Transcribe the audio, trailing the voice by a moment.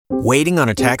Waiting on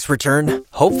a tax return?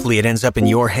 Hopefully it ends up in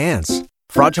your hands.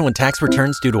 Fraudulent tax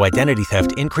returns due to identity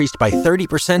theft increased by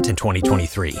 30% in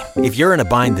 2023. If you're in a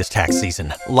bind this tax season,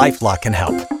 LifeLock can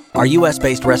help. Our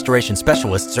U.S.-based restoration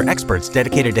specialists are experts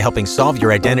dedicated to helping solve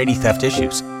your identity theft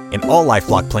issues. And all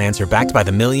LifeLock plans are backed by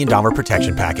the $1 Million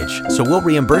Protection Package. So we'll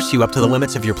reimburse you up to the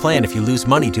limits of your plan if you lose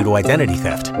money due to identity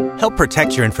theft. Help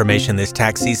protect your information this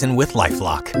tax season with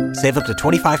LifeLock. Save up to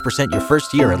 25% your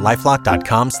first year at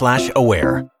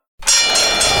LifeLock.com/aware.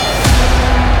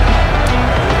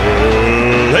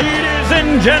 Ladies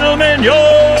and gentlemen, your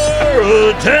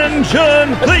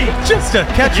attention, please. Just a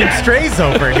catching strays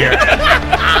over here.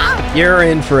 You're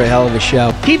in for a hell of a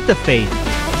show. Keep the faith,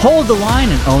 hold the line,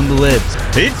 and own the libs.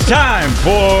 It's time for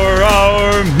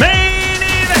our main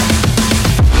event.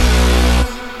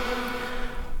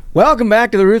 Welcome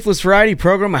back to the Ruthless Variety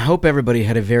Program. I hope everybody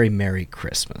had a very Merry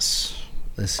Christmas.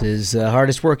 This is the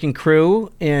hardest working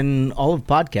crew in all of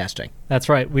podcasting. That's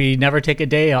right. We never take a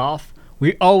day off.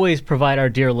 We always provide our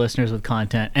dear listeners with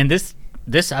content. And this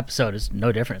episode is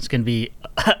no different. It's going to be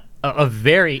a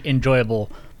very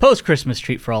enjoyable post-Christmas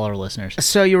treat for all our listeners.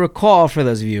 So you recall, for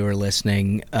those of you who are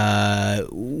listening,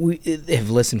 we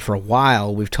have listened for a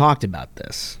while. We've talked about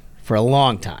this for a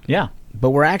long time. Yeah.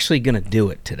 But we're actually going to do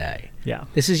it today. Yeah.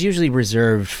 This is usually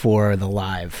reserved for the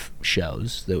live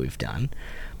shows that we've done.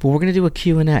 But we're going to do a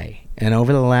Q&A. And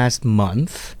over the last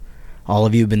month, all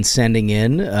of you have been sending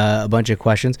in a bunch of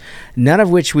questions, none of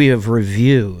which we have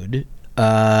reviewed,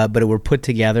 but were put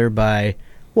together by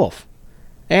Wolf.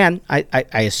 And I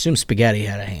assume Spaghetti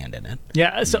had a hand in it.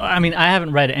 Yeah, so, I mean, I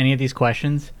haven't read any of these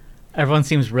questions. Everyone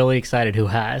seems really excited who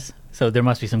has, so there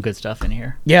must be some good stuff in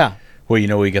here. Yeah. Well, you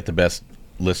know, we get the best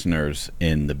listeners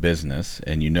in the business,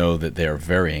 and you know that they're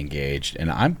very engaged,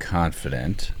 and I'm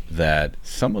confident that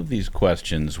some of these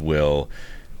questions will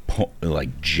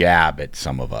jab at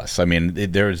some of us. I mean,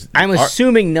 I'm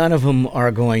assuming none of them are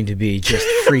going to be just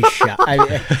free shot.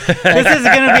 This is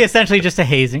going to be essentially just a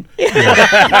hazing.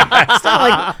 It's not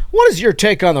like, what is your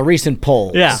take on the recent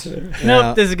polls? Yeah.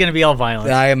 Nope, this is going to be all violence.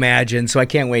 I imagine, so I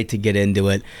can't wait to get into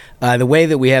it. The way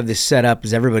that we have this set up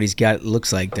is everybody's going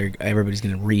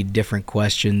to read different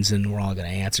questions, and we're all going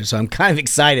to answer. So I'm kind of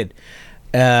excited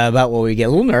about what we get. A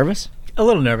little nervous.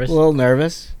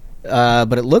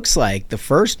 But it looks like the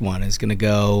first one is going to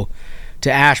go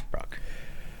to Ashbrook.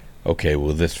 Okay,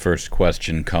 well, this first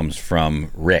question comes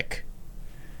from Rick.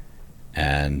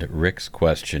 And Rick's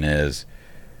question is,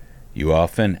 you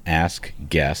often ask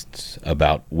guests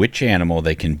about which animal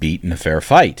they can beat in a fair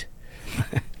fight.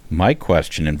 My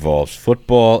question involves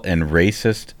football and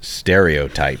racist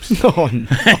stereotypes. Oh,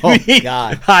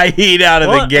 God. High heat out of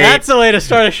the gate. That's the way to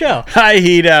start a show. High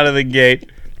heat out of the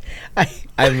gate.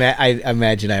 I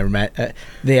imagine the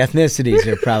ethnicities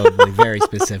are probably very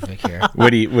specific here. Wait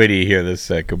do you hear this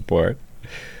second part?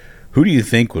 Who do you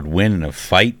think would win in a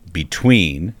fight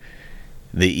between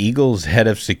the Eagles' head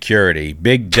of security,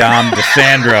 Big Dom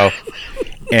DeSandro,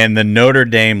 and the Notre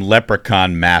Dame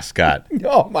Leprechaun mascot?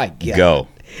 Oh, my God. Go.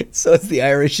 So it's the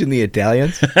Irish and the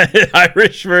Italians?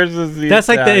 Irish versus the That's Italians.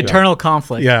 like the eternal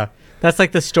conflict. Yeah. That's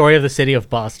like the story of the city of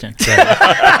Boston.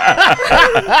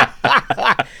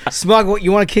 Smug, what,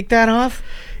 you want to kick that off?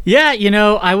 Yeah, you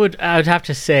know, I would have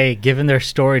to say, given their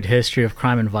storied history of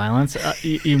crime and violence,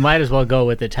 you might as well go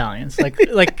with Italians.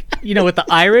 Like you know, with the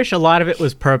Irish, a lot of it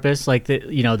was purpose. Like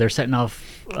they're setting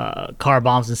off car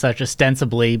bombs and such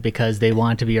ostensibly because they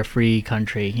want to be a free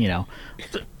country. You know,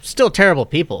 still terrible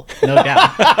people, no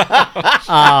doubt.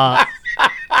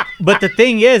 But the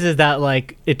thing is that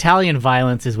like Italian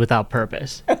violence is without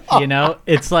purpose. You know,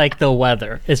 it's like the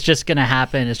weather. It's just going to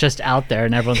happen. It's just out there,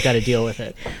 and everyone's got to deal with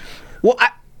it. Well,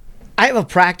 I have a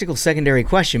practical secondary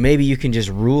question. Maybe you can just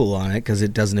rule on it because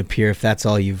it doesn't appear, if that's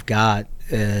all you've got,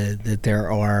 that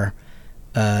there are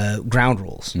ground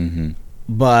rules. Mm-hmm.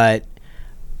 But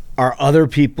are other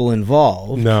people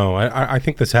involved? No, I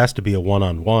think this has to be a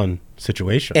one-on-one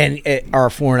situation. And are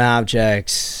foreign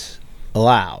objects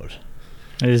allowed?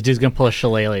 This dude's going to pull a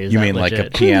shillelagh. You mean legit? Like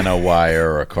a piano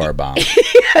wire or a car bomb?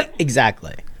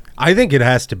 Exactly. I think it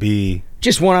has to be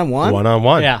just one-on-one?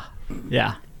 One-on-one.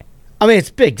 Yeah. I mean,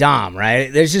 it's Big Dom,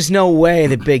 right? There's just no way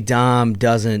that Big Dom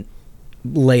doesn't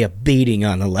lay a beating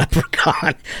on the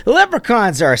leprechaun. The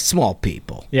leprechauns are small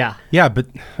people. Yeah. Yeah, but,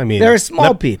 I mean... They're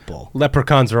small people.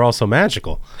 Leprechauns are also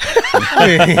magical.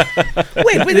 Wait,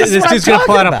 this dude's going to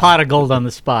pull out a pot of gold on the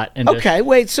spot. And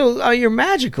wait, so you're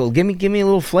magical. Give me a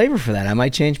little flavor for that. I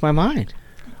might change my mind.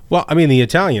 Well, I mean, the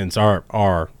Italians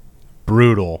are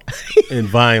brutal and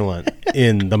violent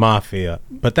in the mafia,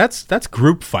 but that's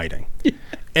group fighting.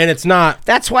 And it's not...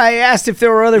 That's why I asked if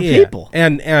there were other people.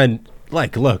 And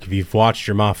like, look, if you've watched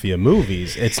your mafia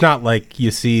movies, it's not like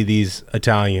you see these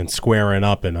Italians squaring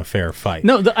up in a fair fight.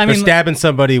 No, they're stabbing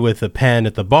somebody with a pen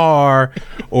at the bar,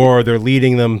 or they're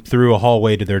leading them through a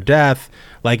hallway to their death.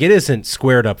 Like, it isn't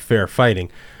squared up fair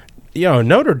fighting. You know,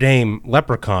 Notre Dame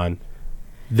Leprechaun,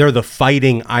 they're the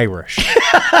Fighting Irish.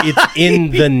 It's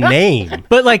in the name.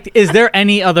 But, like, is there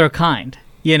any other kind?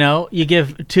 You know, you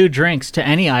give 2 drinks to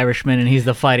any Irishman and he's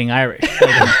the Fighting Irish.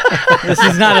 Like, this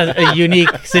is not a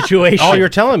unique situation. All you're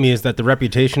telling me is that the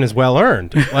reputation is well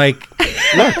earned. Like,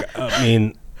 look, I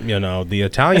mean, you know, the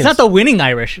Italians. It's not the winning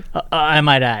Irish, I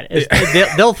might add.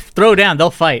 They'll throw down,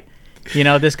 they'll fight. You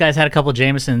know, this guy's had a couple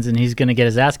Jamesons and he's going to get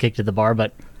his ass kicked at the bar,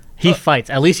 but he fights.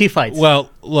 At least he fights.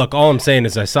 Well, look, all I'm saying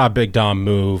is I saw Big Dom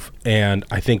move, and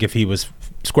I think if he was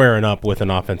squaring up with an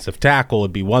offensive tackle,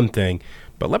 it'd be one thing.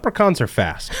 But leprechauns are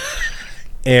fast.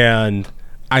 And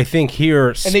I think here...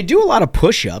 And they do a lot of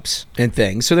push-ups and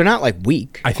things, so they're not, like,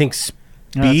 weak. I think that's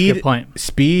a good point.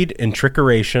 Speed and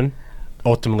trickeration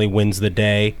ultimately wins the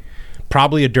day.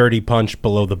 Probably a dirty punch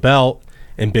below the belt,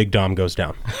 and Big Dom goes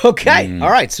down. Okay. All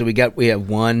right, so we have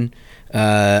one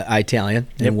Italian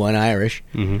and one Irish.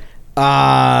 Mm-hmm.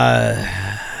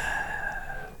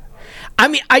 I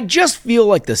mean, I just feel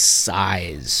like the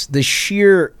size, the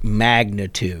sheer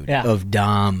magnitude of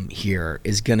Dom here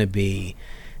is going to be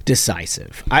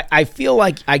decisive. I feel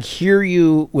like I hear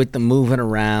you with the moving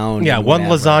around. Yeah, one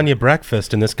lasagna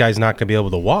breakfast, and this guy's not going to be able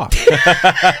to walk.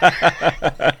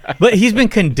 But he's been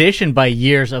conditioned by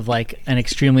years of, like, an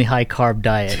extremely high-carb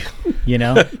diet, you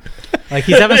know? Like,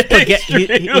 he's having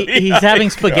spaghetti. He's having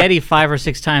spaghetti 5 or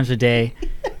 6 times a day.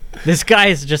 This guy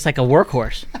is just like a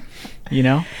workhorse. You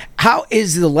know, how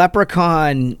is the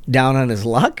leprechaun down on his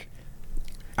luck?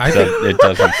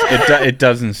 It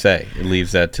doesn't say. It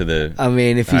leaves that to the. I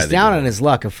mean, if he's down on his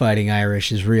luck, a Fighting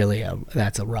Irish is really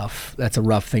that's a rough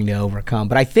thing to overcome.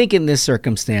 But I think in this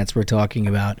circumstance, we're talking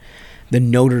about the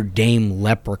Notre Dame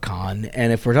Leprechaun,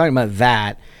 and if we're talking about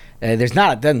that, it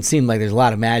doesn't seem like there's a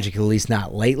lot of magic, at least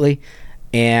not lately.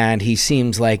 And he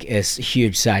seems like a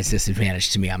huge size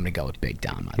disadvantage to me. I'm going to go with Big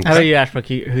Dom. How about you, Ashbrook?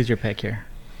 Who's your pick here?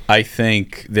 I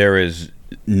think there is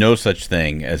no such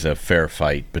thing as a fair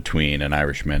fight between an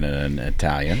Irishman and an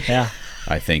Italian. Yeah.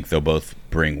 I think they'll both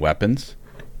bring weapons,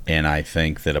 and I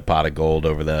think that a pot of gold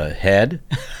over the head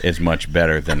is much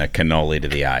better than a cannoli to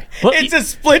the eye. Well, it's a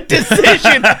split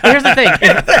decision. Here's the thing.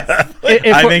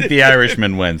 I think the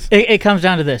Irishman wins. It comes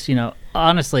down to this, you know.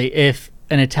 Honestly, if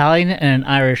an Italian and an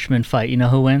Irishman fight, you know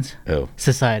who wins? Who?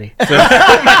 Society.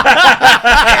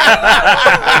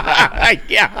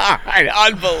 God,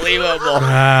 unbelievable.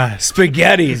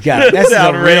 Spaghetti's got it. That's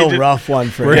a real rough one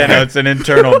for him. Yeah, no, it's an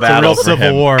internal battle. It's a real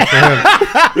civil war for him.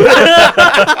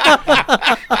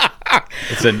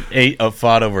 It's a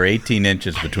fought over 18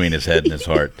 inches between his head and his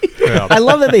heart. Yeah. I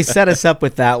love that they set us up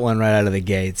with that one right out of the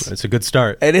gates. It's a good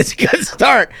start. It is a good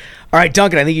start. All right,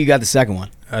 Duncan, I think you got the second one.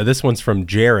 This one's from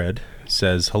Jared.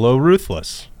 Says, hello,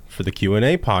 Ruthless. For the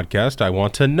Q&A podcast, I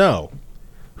want to know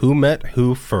who met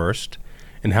who first,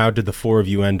 and how did the 4 of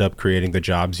you end up creating the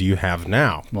jobs you have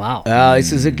now? Wow.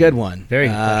 This is a good one. Very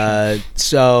good question.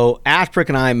 So Ashbrook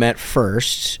and I met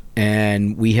first,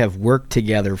 and we have worked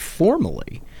together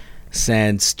formally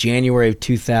since January of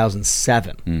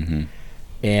 2007. Mm-hmm.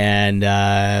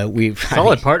 And we've...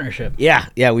 Solid partnership. Yeah,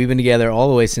 we've been together all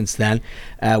the way since then.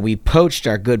 We poached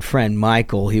our good friend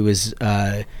Michael. He was...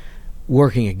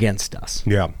 working against us.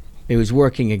 Yeah. It was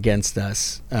working against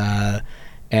us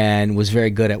and was very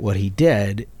good at what he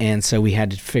did. And so we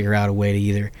had to figure out a way to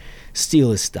either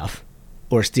steal his stuff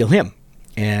or steal him.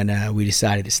 And we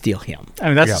decided to steal him. I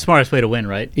mean, that's the smartest way to win,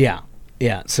 right? Yeah.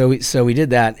 So we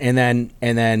did that. And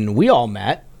then we all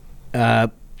met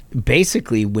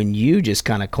basically when you just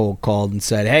kind of cold called and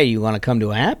said, hey, you want to come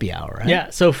to a happy hour, right? Yeah.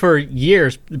 So for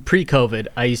years, pre-COVID,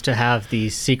 I used to have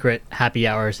these secret happy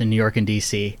hours in New York and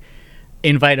D.C.,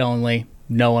 invite only.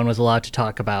 No one was allowed to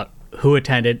talk about who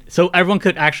attended, so everyone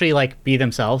could actually like be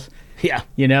themselves. Yeah,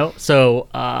 you know. So,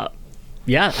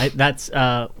 that's.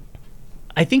 I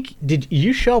think did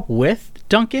you show up with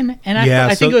Duncan? And yeah,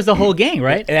 I think it was the whole gang,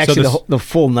 right? And actually, the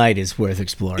full night is worth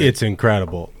exploring. It's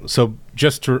incredible. So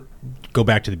just to go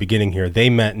back to the beginning here, they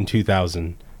met in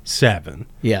 2007.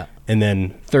 Yeah, and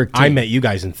then 13. I met you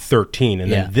guys in 13,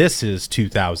 and then this is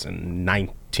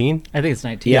 2019. I think it's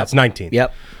 19. Yeah, it's 19.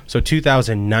 Yep. So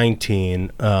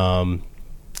 2019, I'm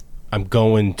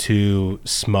going to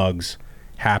Smug's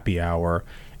happy hour,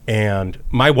 and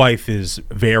my wife is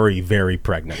very, very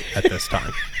pregnant at this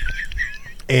time.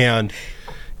 And,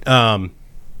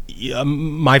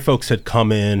 my folks had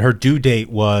come in. Her due date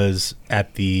was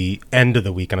at the end of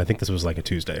the week, and I think this was like a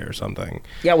Tuesday or something.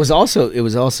 Yeah, it was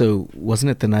also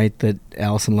wasn't it the night that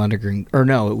Alison Lundgren, or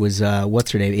no, it was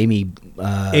what's her name, Amy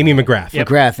McGrath.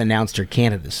 McGrath announced her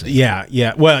candidacy.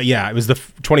 Yeah. Well, yeah, it was the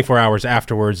 24 hours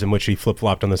afterwards in which she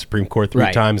flip-flopped on the Supreme Court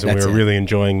three times, and we were really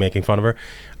enjoying making fun of her.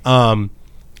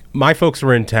 My folks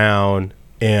were in town,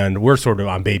 and we're sort of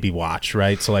on baby watch,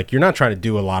 right? So, like, you're not trying to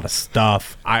do a lot of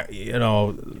stuff. A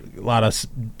lot of,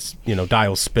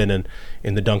 dials spinning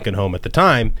in the Duncan home at the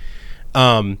time.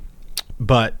 But,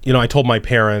 I told my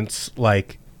parents,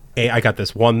 like, hey, I got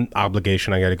this one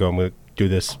obligation. I got to go. I'm going to do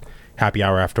this happy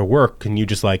hour after work. Can you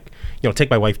just, like, take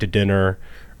my wife to dinner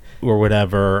or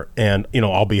whatever, and,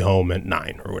 I'll be home at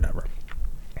 9 or whatever.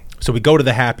 So we go to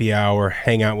the happy hour,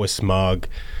 hang out with Smug.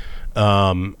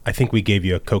 I think we gave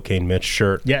you a Cocaine Mitch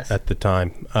shirt at the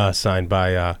time, signed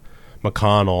by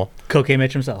McConnell. Cocaine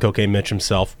Mitch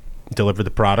himself delivered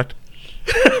the product.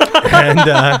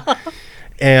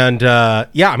 and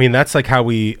I mean, that's like how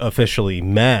we officially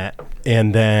met.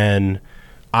 And then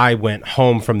I went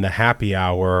home from the happy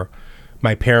hour.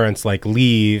 My parents like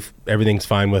leave. Everything's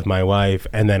fine with my wife.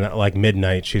 And then at like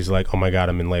midnight, she's like, "Oh my God,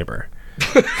 I'm in labor."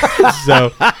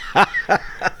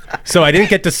 So I didn't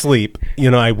get to sleep.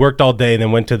 I worked all day,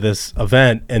 then went to this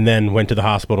event, and then went to the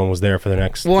hospital and was there for the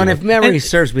next. Well, and if memory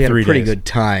serves, we had a pretty good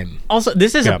time. Also,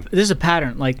 this is a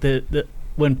pattern. Like the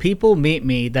when people meet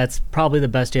me, that's probably the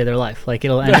best day of their life. Like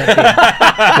it'll end up being.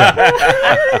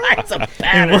 It's a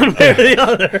pattern. In one way or the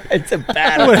other. It's a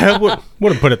pattern.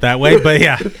 Wouldn't put it that way, but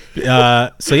yeah.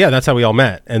 So that's how we all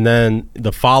met, and then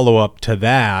the follow up to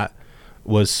that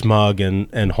was Smug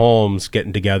and Holmes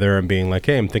getting together and being like,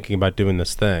 "Hey, I'm thinking about doing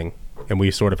this thing," and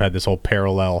we sort of had this whole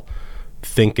parallel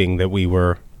thinking that we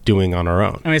were doing on our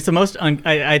own. I mean, it's the most.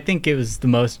 I think it was the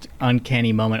most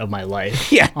uncanny moment of my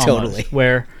life. Yeah, almost,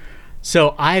 totally.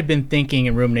 So I had been thinking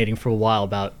and ruminating for a while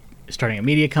about starting a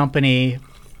media company,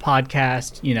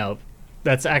 podcast.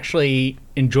 That's actually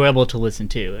enjoyable to listen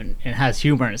to and has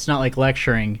humor. And it's not like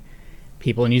lecturing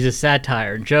people and uses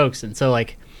satire and jokes. And so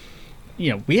like.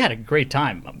 We had a great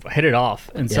time. Hit it off.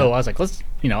 And so I was like, let's,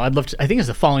 I'd love to, I think it was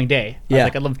the following day. I was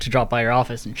like, I'd love to drop by your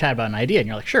office and chat about an idea. And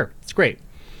you're like, sure, it's great.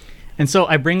 And so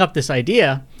I bring up this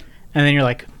idea, and then you're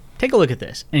like, take a look at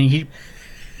this. And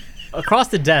across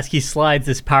the desk, he slides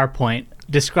this PowerPoint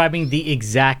describing the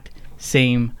exact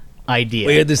same idea.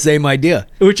 We had the same idea.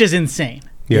 Which is insane.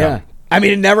 Yeah. I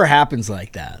mean, it never happens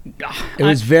like that. It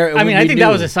was very. I think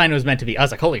that was a sign it was meant to be. I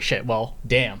was like, holy shit, well,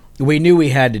 damn. We knew we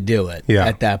had to do it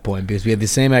at that point because we had the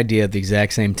same idea at the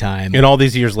exact same time. And all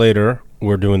these years later,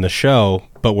 we're doing the show,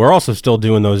 but we're also still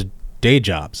doing those day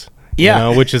jobs.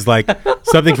 Yeah. Which is like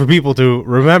something for people to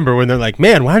remember when they're like,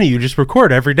 man, why don't you just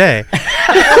record every day?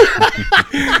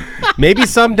 Maybe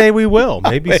someday we will.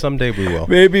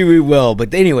 Maybe we will.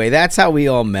 But anyway, that's how we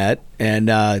all met. And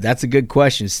that's a good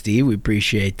question, Steve. We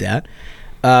appreciate that.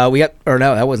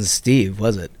 That wasn't Steve,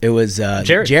 was it? It was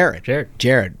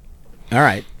Jared. All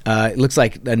right. It looks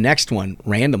like the next one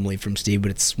randomly from Steve,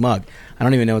 but it's Smug. I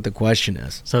don't even know what the question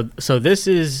is. So this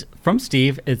is from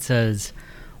Steve. It says,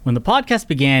 when the podcast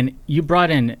began, you brought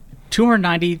in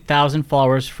 290,000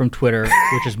 followers from Twitter,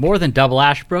 which is more than double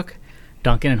Ashbrook,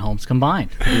 Duncan, and Holmes combined.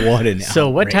 What an So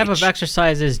what type of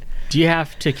exercises do you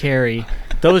have to carry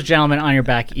those gentlemen on your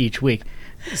back each week?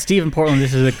 Steve in Portland,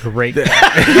 this is a great This is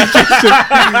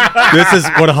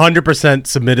 100%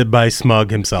 submitted by Smug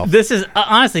himself. This is,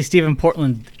 honestly, Steve in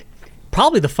Portland,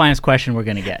 probably the finest question we're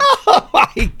going to get. Oh,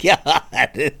 my God.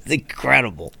 It's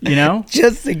incredible.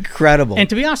 Just incredible. And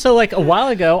to be honest, so like a while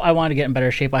ago, I wanted to get in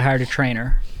better shape. I hired a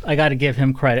trainer. I got to give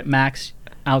him credit. Max,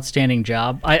 outstanding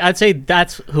job. I'd say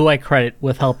that's who I credit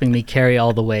with helping me carry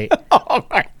all the weight. Oh,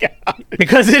 my God.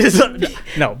 Because it is...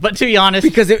 No, but to be honest...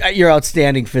 Because your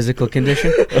outstanding physical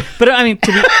condition? But, I mean,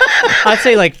 I'd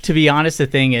say, like, to be honest, the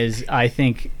thing is, I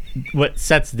think what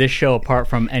sets this show apart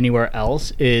from anywhere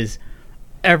else is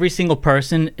every single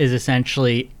person is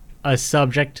essentially a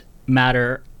subject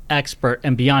matter expert,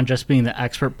 and beyond just being the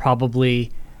expert,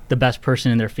 probably the best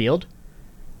person in their field.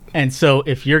 And so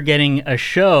if you're getting a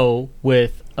show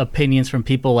with opinions from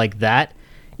people like that,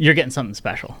 you're getting something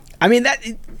special. I mean,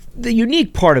 the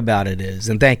unique part about it is,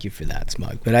 and thank you for that,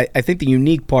 Smug, but I think the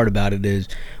unique part about it is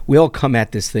we all come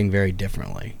at this thing very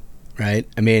differently, right?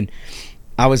 I mean,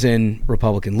 I was in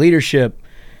Republican leadership,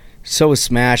 so was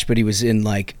Smash, but he was in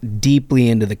like deeply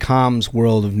into the comms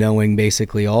world of knowing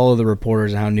basically all of the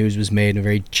reporters and how news was made in a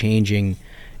very changing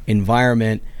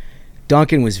environment.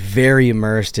 Duncan was very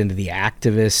immersed into the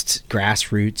activist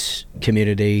grassroots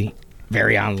community,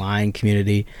 very online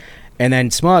community. And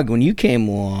then Smug, when you came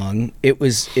along, it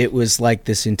was like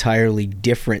this entirely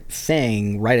different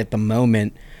thing right at the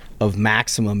moment of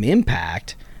maximum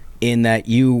impact, in that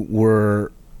you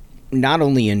were not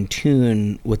only in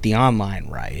tune with the online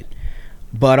right,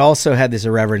 but also had this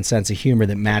irreverent sense of humor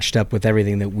that matched up with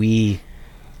everything that we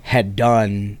had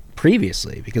done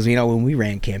previously. Because, you know, when we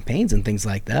ran campaigns and things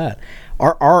like that,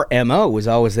 our MO was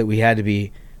always that we had to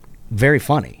be very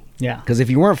funny. Yeah. Because if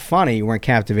you weren't funny, you weren't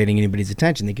captivating anybody's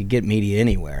attention. They could get media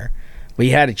anywhere. But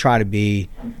you had to try to be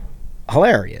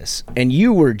hilarious. And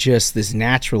you were just this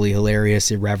naturally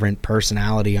hilarious, irreverent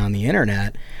personality on the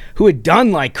internet who had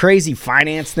done like crazy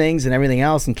finance things and everything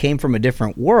else and came from a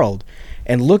different world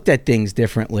and looked at things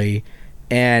differently.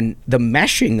 And the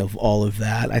meshing of all of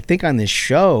that, I think on this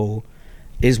show,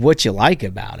 is what you like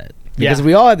about it. Because if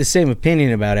we all had the same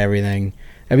opinion about everything,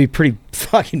 that'd be pretty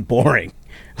fucking boring.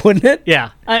 Wouldn't it?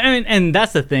 Yeah. I mean, and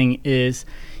that's the thing is,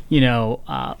 you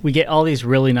know, we get all these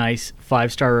really nice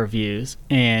 5-star reviews,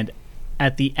 and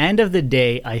at the end of the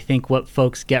day, I think what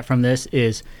folks get from this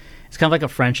is it's kind of like a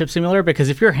friendship simulator, because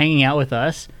if you're hanging out with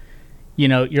us, you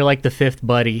know, you're like the fifth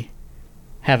buddy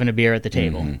having a beer at the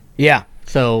table. Mm-hmm. Yeah.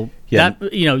 So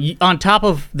that, you know, on top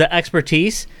of the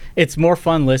expertise, it's more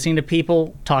fun listening to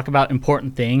people talk about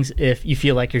important things if you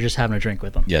feel like you're just having a drink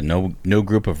with them. Yeah, no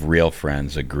group of real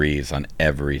friends agrees on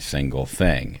every single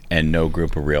thing, and no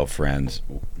group of real friends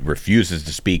refuses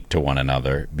to speak to one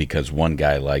another because one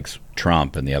guy likes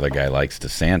Trump and the other guy likes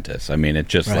DeSantis. I mean, it's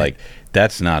just like,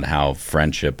 that's not how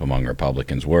friendship among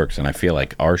Republicans works. And I feel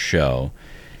like our show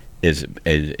is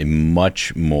a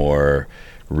much more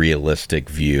realistic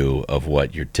view of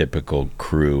what your typical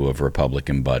crew of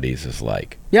Republican buddies is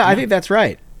like. Yeah, I think that's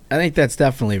right. I think that's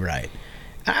definitely right.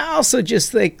 I also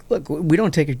just think, look, we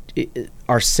don't take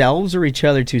ourselves or each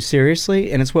other too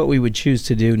seriously, and it's what we would choose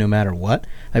to do no matter what.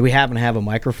 Like, we happen to have a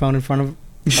microphone in front of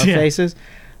our faces,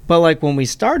 but like when we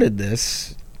started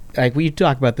this, like we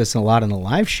talk about this a lot in the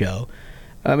live show.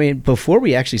 I mean, before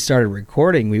we actually started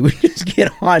recording, we would just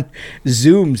get on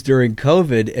Zooms during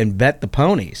COVID and bet the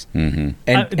ponies and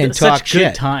talk such shit.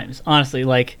 Good times, honestly.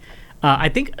 Like, I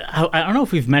think I don't know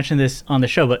if we've mentioned this on the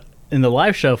show, but in the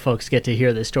live show, folks get to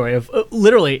hear this story of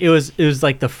literally it was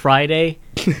like the Friday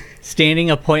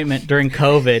standing appointment during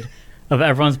COVID of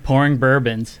everyone's pouring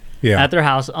bourbons at their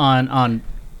house on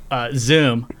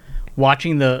Zoom.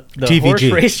 Watching the horse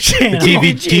race channel.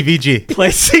 TVG.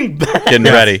 Placing bets. Getting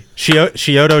ready.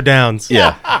 Scioto Downs.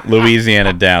 Yeah.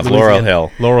 Louisiana Downs. Laurel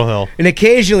Hill. And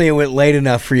occasionally it went late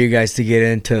enough for you guys to get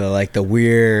into like the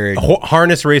weird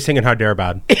Harness racing and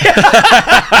Hyderabad.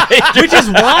 Which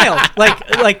is wild.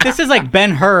 Like this is like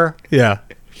Ben-Hur. Yeah.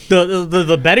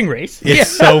 The betting race. It's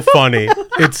so funny.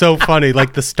 It's so funny.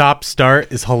 Like the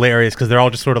stop-start is hilarious because they're all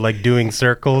just sort of like doing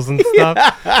circles and stuff.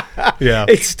 Yeah.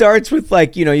 It starts with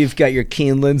like, you know, you've got your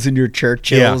Keenelans and your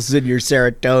Churchills and your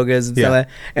Saratogas and stuff like that.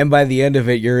 And by the end of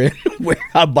it, you're in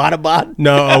Abbottabad.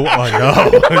 No,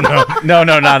 No,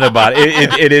 not Abbott.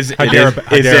 It is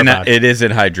Hyderabad. It is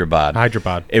in Hyderabad.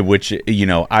 Hyderabad. Which, you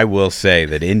know, I will say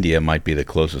that India might be the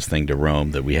closest thing to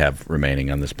Rome that we have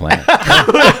remaining on this planet.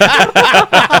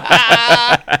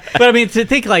 But I mean, to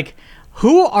think like,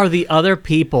 who are the other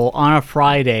people on a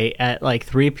Friday at like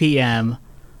 3 p.m.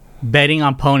 betting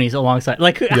on ponies alongside?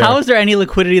 Like, how is there any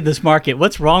liquidity in this market?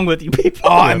 What's wrong with you people?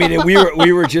 Oh, I mean,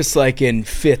 we were just like in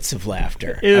fits of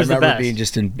laughter. It was I remember the best. being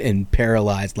just in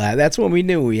paralyzed laugh. That's when we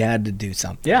knew we had to do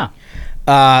something. Yeah.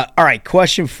 All right,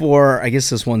 question 4. I guess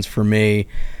this one's for me.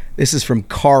 This is from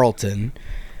Carlton.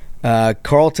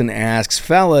 Carlton asks,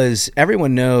 fellas,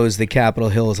 everyone knows that Capitol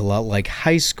Hill is a lot like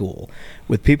high school,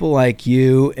 with people like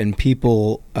you and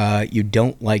people you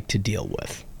don't like to deal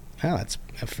with. Well, that's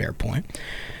a fair point.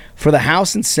 For the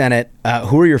House and Senate,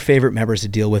 who are your favorite members to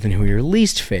deal with and who are your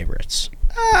least favorites?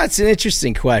 It's an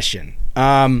interesting question.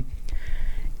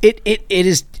 It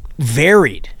is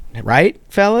varied, right,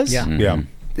 fellas? Yeah. Yeah.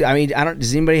 I mean,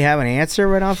 does anybody have an answer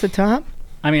right off the top?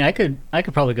 I mean, I could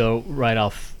probably go right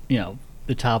off, you know,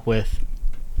 the top with,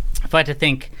 if I had to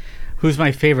think who's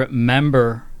my favorite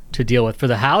member to deal with. For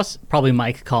the House, probably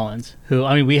Mike Collins, who,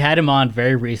 I mean, we had him on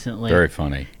very recently. Very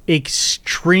funny.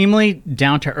 Extremely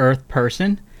down-to-earth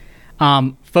person.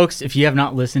 Folks, if you have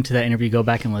not listened to that interview, go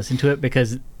back and listen to it,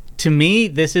 because to me,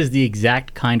 this is the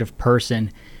exact kind of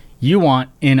person you want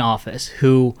in office,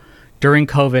 who during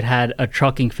COVID had a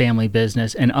trucking family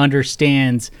business and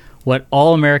understands what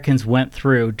all Americans went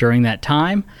through during that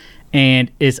time,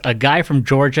 and is a guy from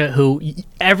Georgia who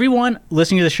everyone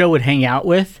listening to the show would hang out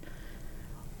with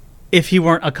if he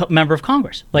weren't a member of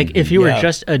Congress. Like, if he were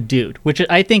just a dude, which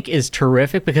I think is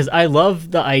terrific, because I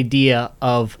love the idea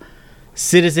of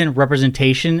citizen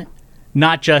representation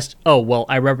not just, oh, well,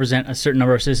 I represent a certain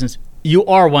number of citizens. You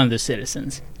are one of the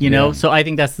citizens, you know? So I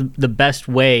think that's the best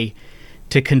way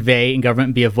to convey in government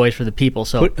and be a voice for the people.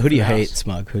 So Who do you hate,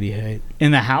 Smug? Who do you hate?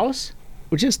 in the House?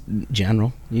 Well, just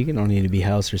general. You don't need to be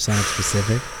House or Senate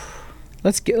specific.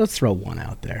 Let's throw one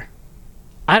out there.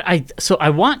 So I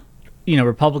want,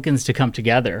 Republicans to come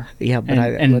together. Yeah, but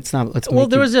let's Well,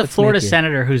 there was a Florida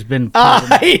senator who's been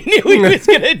I knew he was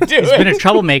going to do he's it. been a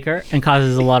troublemaker and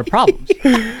causes a lot of problems.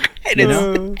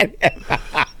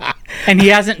 And he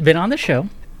hasn't been on the show.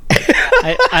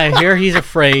 I hear he's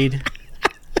afraid.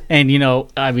 And,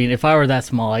 if I were that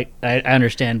small, I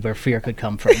understand where fear could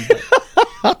come from.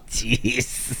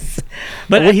 Jeez.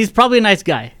 But he's probably a nice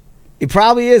guy. He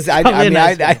probably is. I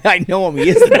know him. He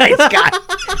is a nice guy.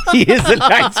 He is a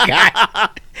nice guy.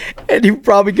 And you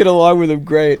probably get along with him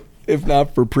great, if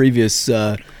not for previous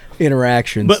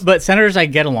interactions. But senators I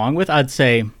get along with, I'd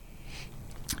say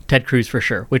Ted Cruz for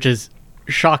sure, which is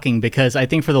shocking because I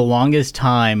think for the longest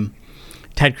time,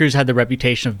 Ted Cruz had the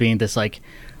reputation of being this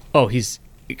he's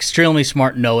extremely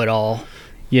smart know-it-all.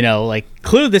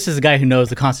 Clearly this is a guy who knows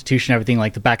the Constitution, everything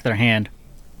like the back of their hand.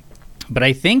 But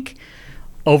I think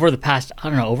over the past,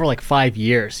 over 5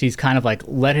 years, he's kind of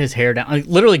let his hair down,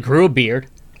 literally grew a beard.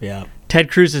 Yeah. Ted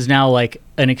Cruz is now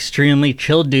an extremely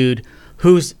chill dude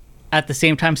who's at the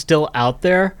same time still out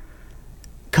there,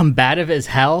 combative as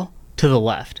hell to the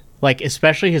left.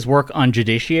 Especially his work on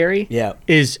judiciary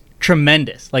is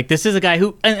tremendous. This is a guy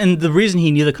who, and the reason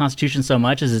he knew the Constitution so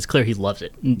much is it's clear he loves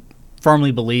it and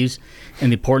firmly believes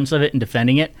in the importance of it and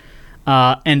defending it.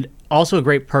 And also a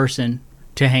great person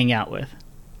to hang out with.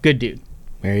 Good dude.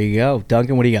 There you go.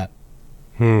 Duncan, what do you got?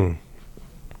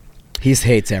 He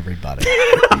hates everybody.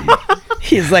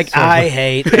 He's I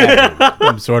hate everybody.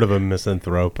 I'm sort of a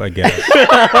misanthrope, I guess.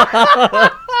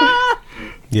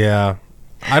 Yeah.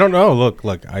 I don't know. Look,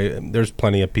 there's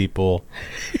plenty of people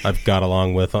I've got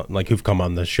along with, who've come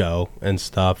on the show and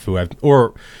stuff, who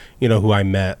I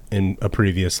met in a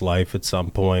previous life at some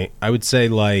point. I would say,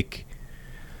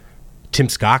 Tim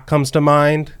Scott comes to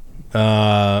mind.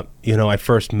 I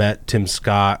first met Tim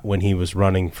Scott when he was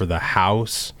running for the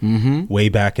House way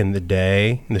back in the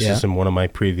day. This is in one of my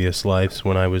previous lives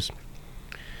when I was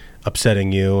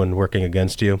upsetting you and working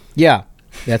against you. Yeah,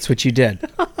 that's what you did.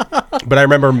 But I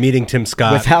remember meeting Tim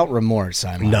Scott. Without remorse,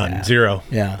 None. Zero.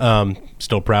 Yeah.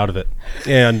 Still proud of it.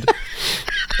 And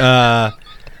I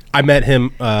met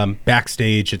him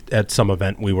backstage at some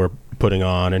event we were putting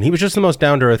on, and he was just the most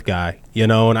down-to-earth guy,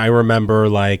 and I remember,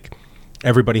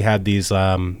 everybody had these,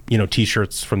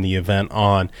 T-shirts from the event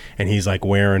on, and he's,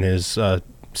 wearing his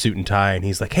suit and tie, and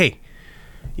he's like, hey,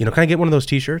 can I get one of those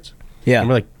T-shirts? Yeah. And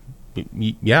we're like,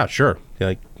 yeah, sure.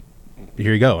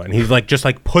 Here you go. And he's just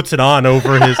puts it on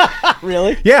over his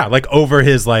Really? Yeah, over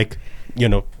his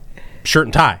shirt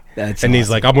and tie. That's and awesome. he's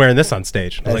like, I'm wearing this on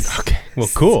stage. And I was okay, well,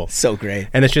 cool. So great.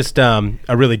 And it's just a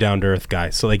really down to earth guy.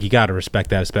 So you got to respect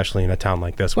that, especially in a town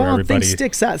like this where everybody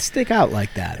stick out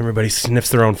like that. Everybody sniffs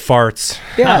their own farts.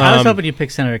 Yeah, I was hoping you'd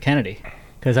pick Senator Kennedy.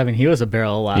 Because, he was a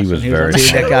barrel of laughs. He was very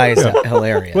Dude, that guy is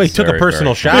hilarious. Well, he took Very, a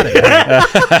personal very shot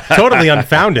at me. Totally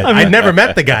unfounded. I'd never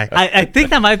met the guy. I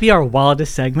think that might be our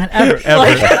wildest segment ever.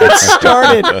 It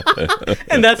started,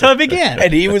 And that's how it began.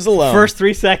 and he was alone. First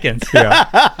 3 seconds.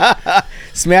 Yeah.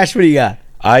 Smash, what do you got?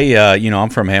 I'm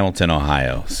from Hamilton,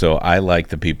 Ohio, so I like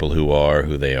the people who are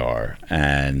who they are,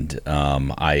 and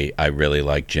I really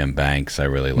like Jim Banks. I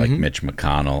really like Mitch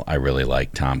McConnell. I really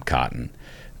like Tom Cotton.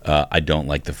 I don't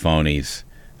like the phonies.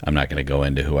 I'm not going to go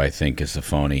into who I think is a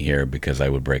phony here because I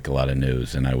would break a lot of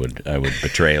news and I would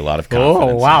betray a lot of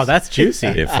confidence. Oh, wow, that's juicy.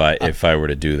 if I were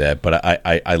to do that, but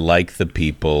I like the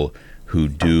people who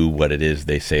do what it is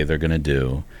they say they're going to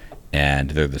do, and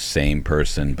they're the same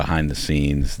person behind the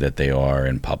scenes that they are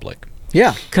in public.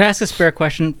 Yeah. Could I ask a spare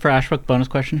question for Ashbrook? Bonus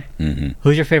question? Mm-hmm.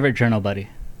 Who's your favorite journal buddy?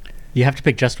 You have to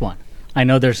pick just one. I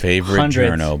know there's Favorite hundreds.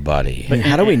 journal buddy. But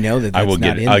how do we know that that's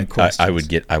not in the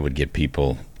questions? I would get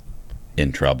people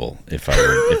in trouble if I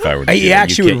were to You do it.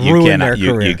 actually would ruin their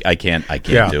career. I can't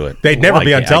do it. They'd never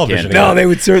be on I can't television. do No, it. they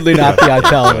would certainly not be on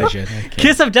television.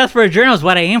 Kiss of Death for a Journal is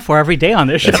what I aim for every day on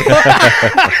this show.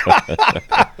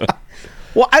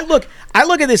 Well, I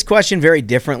look at this question very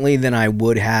differently than I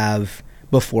would have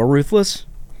before Ruthless.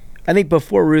 I think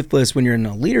before Ruthless, when you're in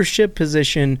a leadership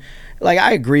position,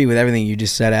 I agree with everything you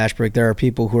just said, Ashbrook. There are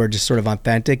people who are just sort of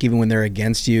authentic, even when they're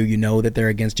against you. You know that they're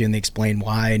against you, and they explain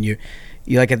why, and you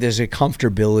there's a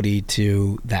comfortability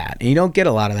to that. And you don't get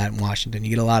a lot of that in Washington. You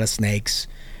get a lot of snakes,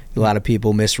 a lot of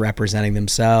people misrepresenting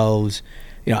themselves,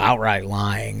 outright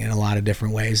lying in a lot of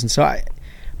different ways. And so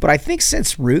I think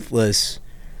since Ruthless,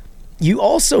 you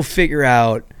also figure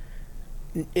out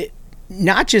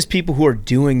not just people who are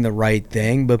doing the right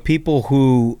thing, but people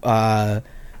who,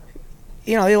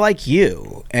 they like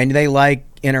you and they like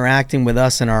interacting with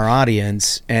us and our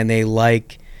audience, and they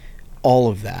like all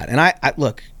of that. And I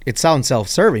look, it sounds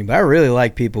self-serving, but I really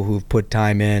like people who've put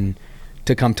time in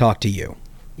to come talk to you,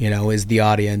 as the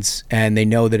audience, and they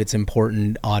know that it's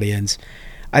important audience.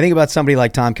 I think about somebody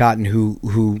like Tom Cotton,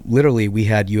 who literally, we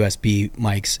had USB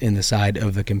mics in the side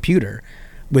of the computer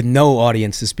with no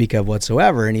audience to speak of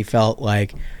whatsoever, and he felt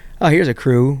like, oh, here's a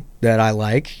crew that I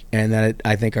like and that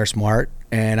I think are smart,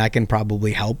 and I can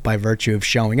probably help by virtue of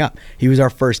showing up. He was our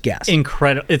first guest.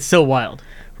 Incredible. It's so wild.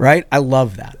 Right? I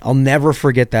love that. I'll never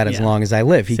forget that as long as I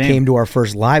live. He came to our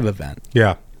first live event.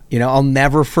 Yeah. I'll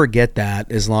never forget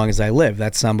that as long as I live.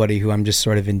 That's somebody who I'm just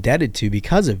sort of indebted to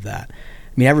because of that.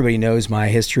 I mean, everybody knows my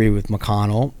history with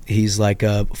McConnell. He's like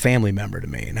a family member to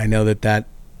me, and I know that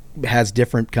has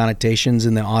different connotations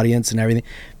in the audience and everything.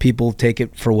 People take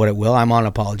it for what it will. I'm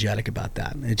unapologetic about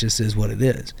that. It just is what it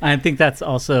is. I think that's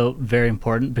also very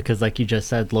important because, like you just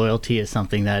said, loyalty is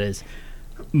something that is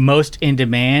most in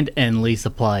demand and least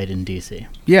applied in DC.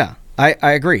 Yeah,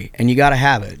 I agree. And you got to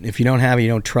have it. If you don't have it, you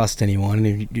don't trust anyone.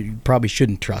 And you probably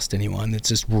shouldn't trust anyone. It's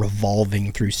just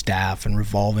revolving through staff and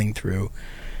revolving through,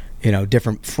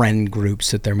 different friend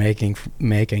groups that they're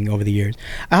making over the years.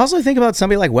 I also think about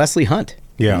somebody like Wesley Hunt.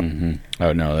 Yeah. Mm-hmm.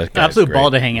 Oh, no, that guy's absolute great.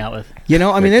 ball to hang out with.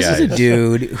 This is a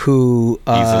dude who...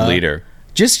 He's a leader.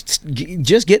 Just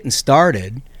getting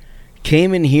started,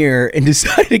 came in here and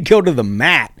decided to go to the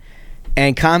mat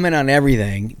and comment on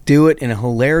everything, do it in a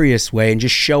hilarious way, and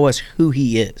just show us who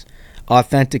he is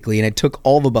authentically. And it took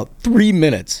all of about 3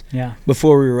 minutes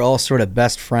before we were all sort of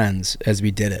best friends as we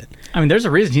did it. I mean, there's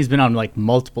a reason he's been on like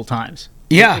multiple times.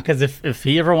 Yeah. Because if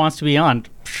he ever wants to be on,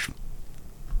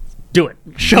 do it.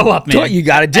 Show up, man. You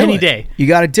got to do it. Any day. You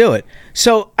got to do it.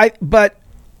 But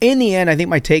in the end, I think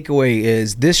my takeaway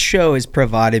is this show has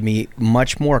provided me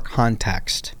much more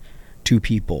context to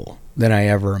people than I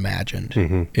ever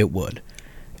imagined it would.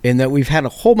 In that we've had a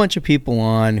whole bunch of people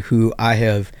on who I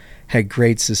have had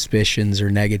great suspicions or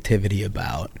negativity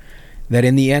about, that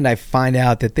in the end I find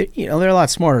out that they're a lot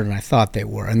smarter than I thought they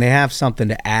were, and they have something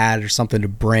to add or something to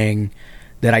bring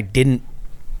that I didn't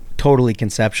totally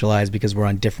conceptualize because we're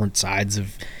on different sides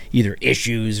of either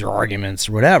issues or arguments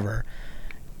or whatever.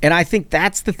 And I think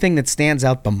that's the thing that stands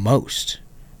out the most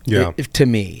to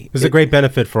me. There's a great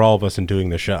benefit for all of us in doing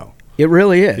the show. It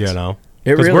really is.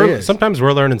 It really is. Sometimes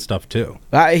we're learning stuff too.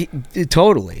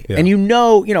 Totally. Yeah.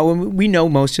 And we know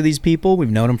most of these people. We've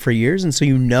known them for years, and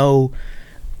so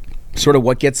sort of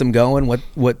what gets them going,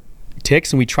 what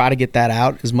ticks, and we try to get that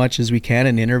out as much as we can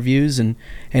in interviews and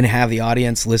have the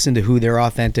audience listen to who their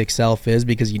authentic self is,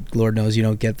 because Lord knows you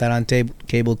don't get that on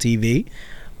cable TV.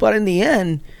 But in the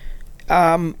end,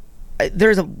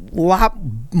 there's a lot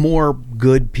more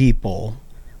good people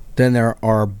than there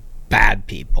are bad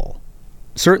people.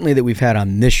 Certainly that we've had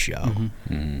on this show.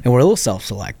 And we're a little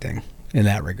self-selecting in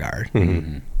that regard.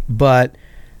 But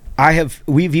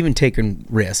we've even taken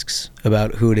risks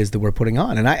about who it is that we're putting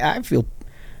on. And I feel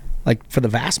like for the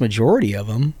vast majority of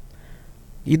them,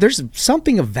 there's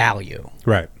something of value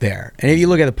there. And if you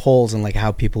look at the polls and like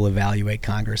how people evaluate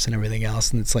Congress and everything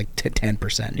else, and it's like 10%,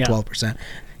 12%,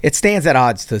 it stands at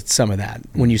odds to some of that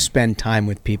when you spend time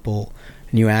with people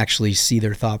and you actually see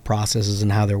their thought processes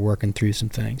and how they're working through some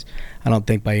things. I don't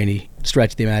think by any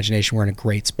stretch of the imagination we're in a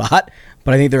great spot,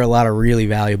 but I think there are a lot of really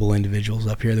valuable individuals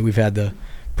up here that we've had the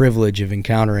privilege of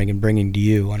encountering and bringing to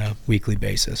you on a weekly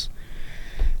basis.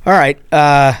 All right.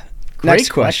 Next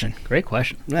question. Great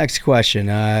question. Next question.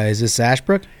 Is this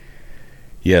Ashbrook?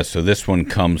 Yeah, so this one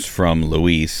comes from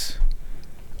Lewis,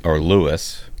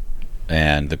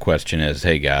 and the question is,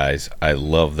 hey guys, I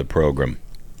love the program.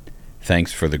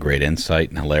 Thanks for the great insight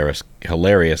and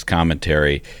hilarious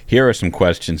commentary. Here are some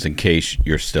questions in case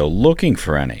you're still looking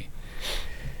for any.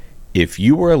 If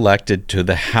you were elected to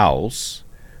the House,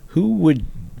 who would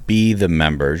be the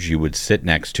members you would sit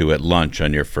next to at lunch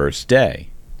on your first day?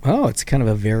 Oh, it's kind of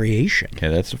a variation. Okay,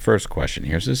 that's the first question.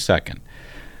 Here's the second.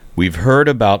 We've heard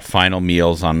about final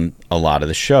meals on a lot of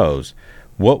the shows.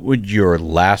 What would your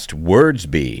last words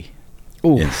be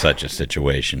in such a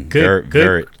situation? Good.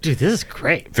 Dude, this is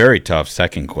great. Very tough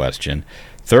second question.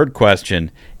 Third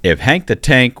question, if Hank the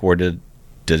Tank were to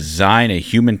design a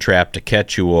human trap to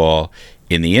catch you all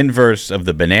in the inverse of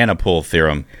the banana peel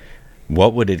theorem,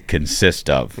 what would it consist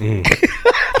of?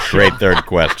 Great third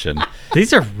question.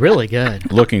 These are really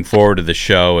good. Looking forward to the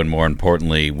show and, more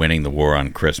importantly, winning the war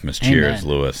on Christmas. Cheers, Amen.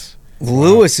 Lewis.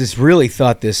 Lewis has really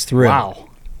thought this through. Wow.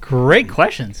 Great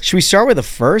questions. Should we start with the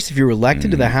first? If you were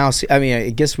elected to the House, I mean, I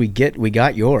guess we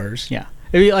got yours. Yeah.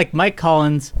 It'd be like Mike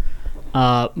Collins,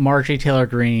 Marjorie Taylor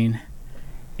Greene,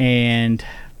 and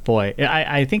boy,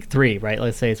 I think 3, right?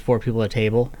 Let's say it's 4 people at a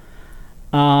table.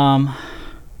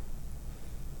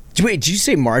 Wait, did you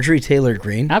say Marjorie Taylor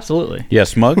Greene? Absolutely. Yeah,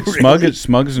 Smug Really?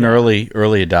 Smug is an early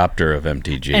adopter of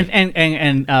MTG.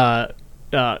 And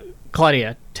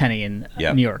Claudia Tenney in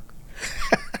Yep. New York.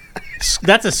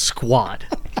 That's a squad.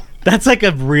 That's like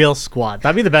a real squad.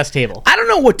 That'd be the best table. I don't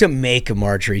know what to make of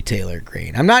Marjorie Taylor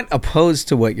Greene. I'm not opposed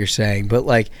to what you're saying, but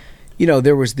like, you know,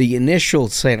 there was the initial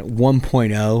saying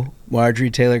 1.0 Marjorie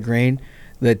Taylor Greene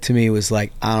that to me was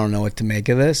like, I don't know what to make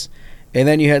of this. And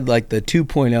then you had like the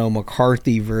 2.0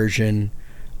 McCarthy version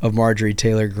of Marjorie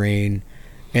Taylor Greene.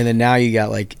 And then now you got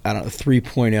like, I don't know,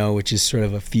 3.0, which is sort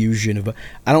of a fusion of,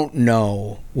 I don't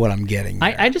know what I'm getting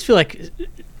there. I just feel like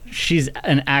she's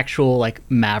an actual like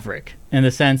maverick in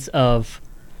the sense of,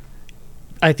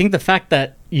 I think the fact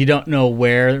that you don't know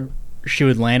where she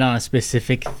would land on a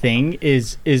specific thing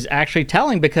is actually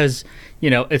telling, because you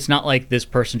know it's not like this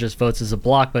person just votes as a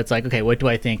block, but it's like, okay, what do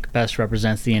I think best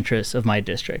represents the interests of my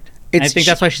district? And I think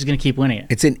that's why she's going to keep winning it.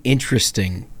 It's an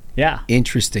interesting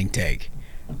take.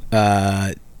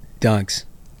 Dunks.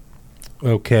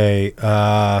 Okay.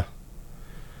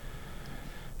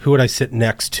 Who would I sit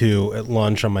next to at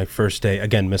lunch on my first day?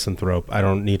 Again, misanthrope. I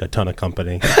don't need a ton of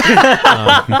company.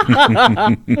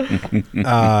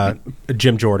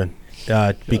 Jim Jordan.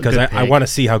 Because I want to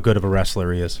see how good of a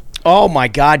wrestler he is. Oh my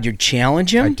God, you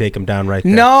challenge him? I'd take him down right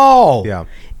there. No. Yeah.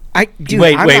 Wait, He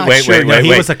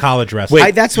was a college wrestler.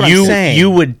 Wait, that's what I'm saying. You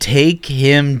would take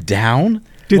him down?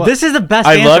 Dude, this is the best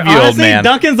I answer. love you, honestly, old man.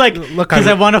 Duncan's like, because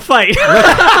I want to fight.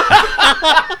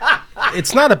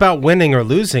 It's not about winning or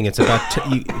losing. It's about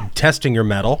testing your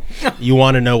mettle. You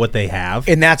want to know what they have.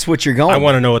 And that's what you're going I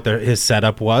want to with. know what his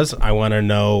setup was. I want to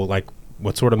know like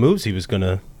what sort of moves he was going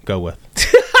to go with.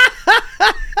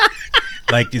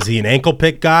 Like, is he an ankle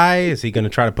pick guy? Is he going to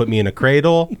try to put me in a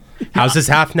cradle? How's his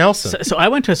half Nelson? So I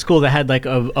went to a school that had like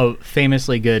a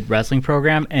famously good wrestling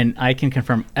program, and I can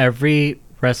confirm every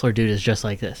wrestler dude is just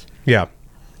like this. Yeah.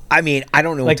 I mean, I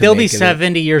don't know Like what to they'll be make of it.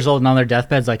 70 years old and on their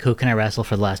deathbeds, like, who can I wrestle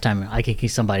for the last time? I can kick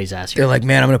somebody's ass They're here. like,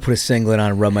 man, I'm going to put a singlet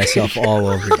on and rub myself all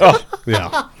over you.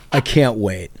 Yeah. I can't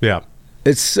wait. Yeah.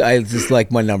 It's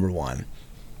like my number one.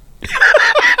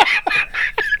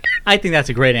 I think that's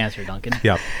a great answer, Duncan.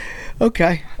 Yeah.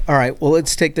 Okay. All right. Well,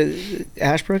 let's take the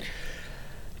Ashbrook.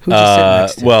 Who's you sitting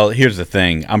next to? Well, here's the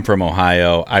thing. I'm from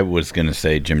Ohio. I was going to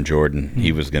say Jim Jordan.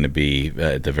 He was going to be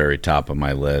at the very top of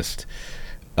my list.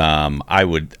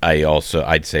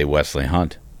 I'd say Wesley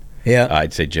Hunt. Yeah.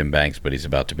 I'd say Jim Banks, but he's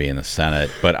about to be in the Senate.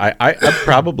 But I'd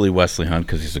probably Wesley Hunt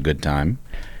because he's a good time.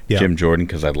 Yeah. Jim Jordan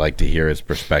because I'd like to hear his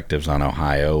perspectives on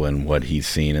Ohio and what he's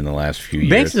seen in the last few years.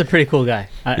 Banks is a pretty cool guy.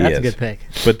 That's He a is. good pick.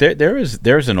 But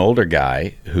there's an older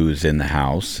guy who's in the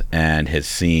House and has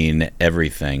seen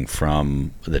everything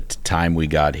from the time we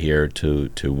got here to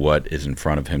what is in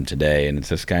front of him today, and it's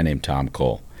this guy named Tom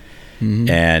Cole. Mm-hmm.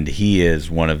 And he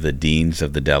is one of the deans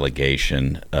of the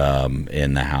delegation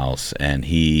in the House, and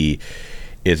he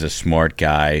is a smart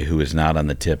guy who is not on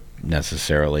the tip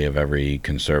necessarily of every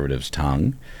conservative's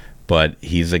tongue, but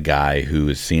he's a guy who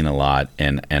has seen a lot,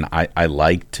 and I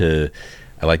like to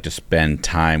spend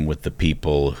time with the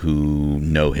people who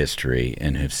know history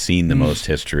and have seen the most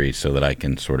history, so that I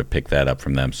can sort of pick that up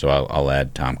from them. So I'll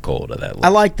add Tom Cole to that list. I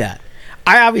like that.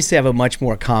 I obviously have a much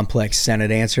more complex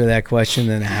Senate answer to that question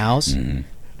than the House. Mm-hmm.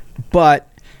 But,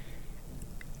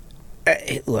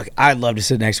 look, I'd love to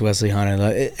sit next to Wesley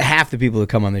Hunt. Half the people who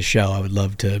come on this show I would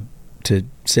love to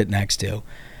sit next to.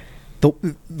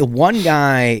 The one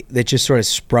guy that just sort of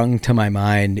sprung to my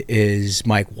mind is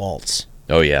Mike Waltz.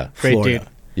 Oh yeah, Great Florida. dude.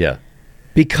 yeah.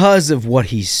 Because of what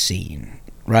he's seen,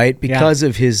 right? Because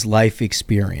of his life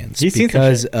experience. He's seen some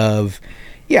because shit. of,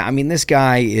 I mean, this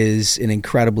guy is an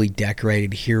incredibly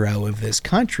decorated hero of this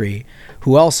country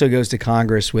who also goes to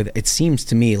Congress with, it seems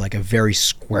to me, like a very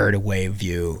squared away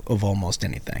view of almost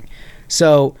anything.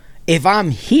 So if I'm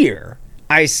here,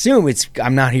 I assume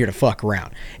I'm not here to fuck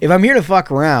around. If I'm here to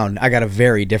fuck around, I got a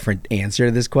very different answer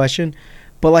to this question.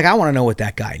 But like, I want to know what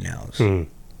that guy knows.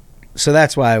 So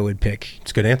that's why I would pick.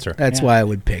 It's a good answer. That's why I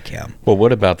would pick him. Well,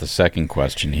 what about the second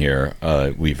question here?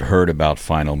 We've heard about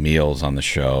final meals on the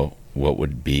show. What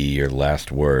would be your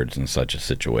last words in such a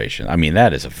situation? I mean,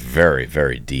 that is a very,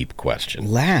 very deep question.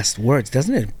 Last words,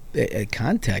 doesn't it?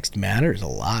 Context matters a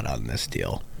lot on this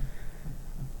deal,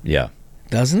 Yeah.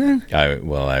 doesn't it?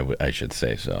 I should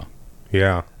say so.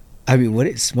 Yeah. I mean, what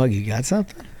is Smug? You got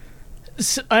something?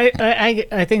 So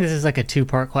I think this is like a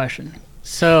two-part question.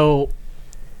 So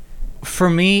For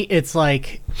me, it's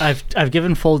like I've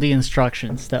given Foldy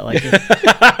instructions that like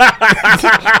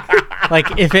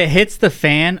if it hits the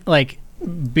fan, like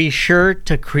be sure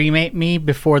to cremate me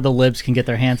before the libs can get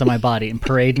their hands on my body and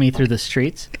parade me through the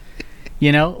streets.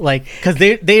 You know, like because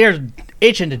they are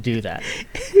itching to do that.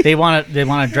 They want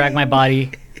to drag my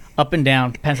body up and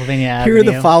down Pennsylvania Avenue. Here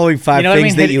are the following 5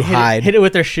 things that you hide. Hit it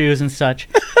with their shoes and such.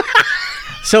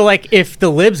 So like if the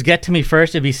libs get to me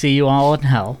first, it'd be see you all in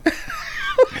hell.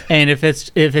 And if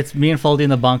it's me and Foldy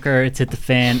in the bunker, it's hit the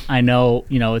fan. I know,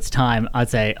 it's time. I'd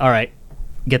say, all right,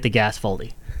 get the gas,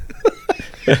 Foldy.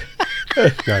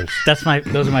 Nice.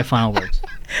 Those are my final words.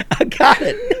 I got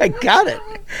it.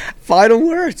 Final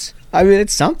words. I mean,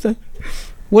 it's something.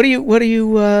 What do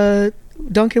you,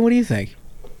 Duncan? What do you think?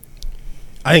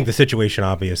 I think the situation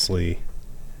obviously,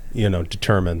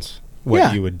 determines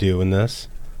what you would do in this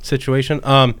situation.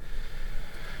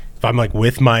 If I'm like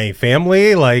with my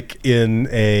family, like in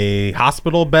a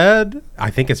hospital bed, I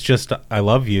think it's just I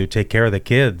love you, take care of the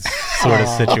kids sort of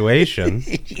situation.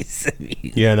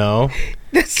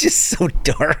 That's just so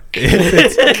dark.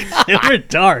 It's super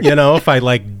dark. If I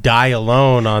like die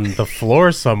alone on the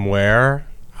floor somewhere,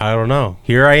 I don't know.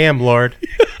 Here I am, Lord.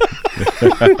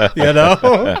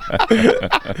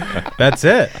 That's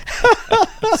it.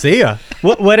 See ya.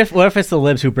 What if it's the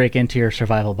libs who break into your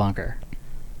survival bunker?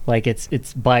 Like it's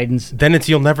Biden's. Then it's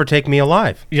you'll never take me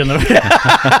alive. You'll never.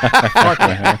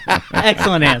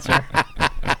 Excellent answer.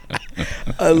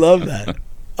 I love that.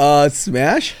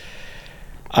 Smash.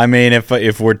 I mean,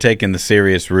 if we're taking the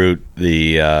serious route,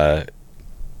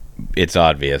 it's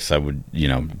obvious. I would,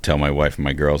 tell my wife and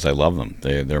my girls I love them.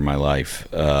 They're my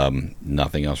life.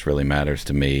 Nothing else really matters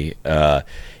to me.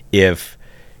 If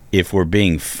we're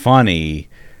being funny,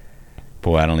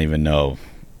 boy, I don't even know.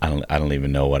 I don't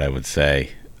even know what I would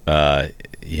say.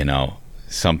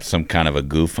 Some kind of a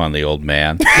goof on the old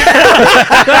man.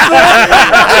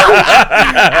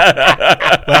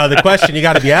 Well, the question you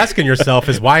got to be asking yourself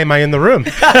is, why am I in the room?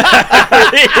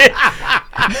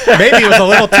 Maybe it was a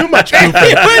little too much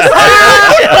goofing.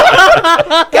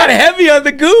 Got heavy on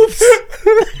the goofs.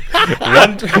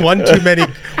 One too many.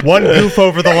 One goof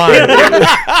over the line.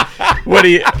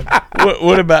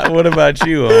 What about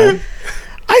you, Owen?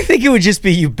 I think it would just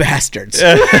be you bastards.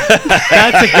 That's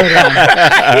a good one.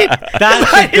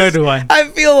 That's a good one. I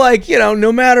feel like,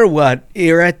 no matter what,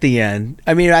 you're at the end.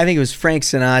 I mean, I think it was Frank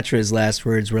Sinatra's last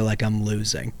words were like, I'm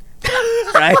losing.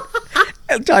 Right?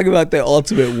 I'm talking about the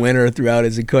ultimate winner throughout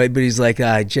his career, but he's like,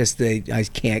 I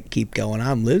can't keep going.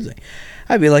 I'm losing.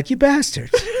 I'd be like, you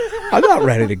bastards. I'm not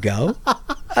ready to go.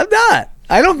 I'm not.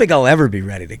 I don't think I'll ever be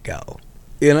ready to go.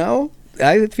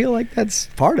 I feel like that's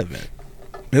part of it.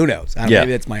 Who knows?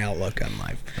 Maybe that's my outlook on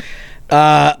life.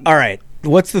 All right.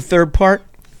 What's the third part?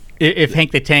 If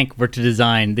Hank the Tank were to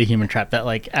design the human trap, that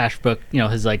like Ashbrook,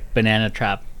 his like banana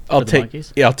trap. I'll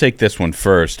take this one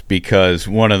first because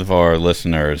one of our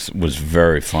listeners was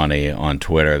very funny on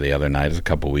Twitter the other night, a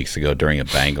couple weeks ago during a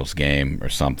Bengals game or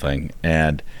something,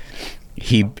 and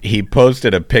he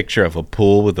posted a picture of a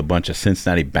pool with a bunch of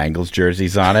Cincinnati Bengals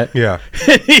jerseys on it. Yeah.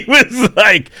 He was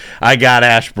like, I got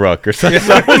Ashbrook or something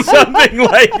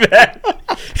like that.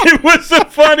 It was the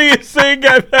funniest thing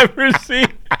I've ever seen.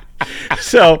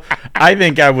 So I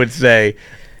think I would say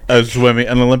an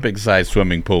Olympic-sized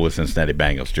swimming pool with Cincinnati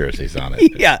Bengals jerseys on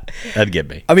it. Yeah. That'd get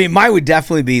me. I mean, mine would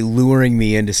definitely be luring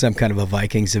me into some kind of a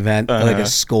Vikings event, like a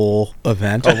skull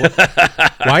event. Well,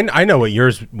 I know what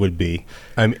yours would be.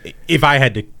 If I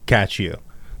had to catch you,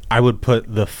 I would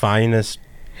put the finest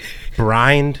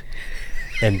brined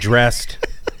and dressed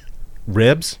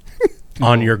ribs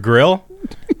on your grill,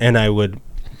 and I would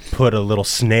put a little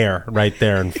snare right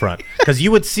there in front. Because you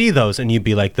would see those, and you'd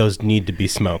be like, those need to be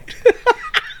smoked.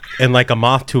 And like a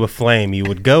moth to a flame, you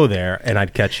would go there, and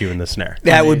I'd catch you in the snare.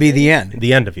 That would be the end.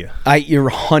 The end of you. You're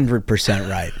 100%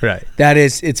 right. Right.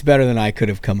 It's better than I could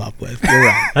have come up with. You're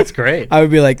right. That's great. I would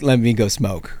be like, let me go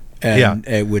smoke, and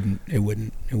it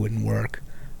wouldn't work.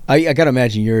 I gotta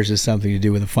imagine yours is something to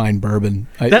do with a fine bourbon.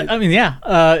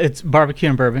 It's barbecue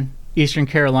and bourbon. Eastern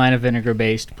Carolina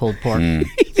vinegar-based pulled pork.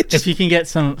 If you can get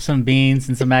some beans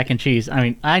and some mac and cheese, I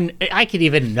mean, I could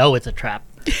even know it's a trap,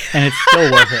 and it's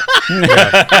still worth it.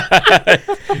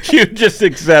 You just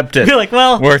accept it. You're like,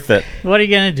 well, worth it. What are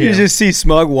you gonna do? You just see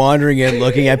Smug wandering in,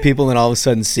 looking at people, and all of a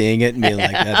sudden seeing it and being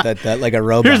like that like a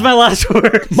robot. Here's my last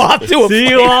word. Moth to a See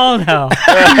you all now.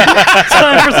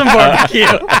 Time for some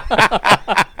barbecue.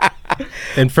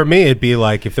 And for me, it'd be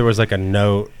like if there was like a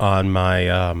note on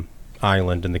my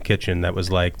island in the kitchen that was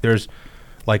like, there's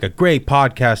like a great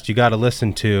podcast you got to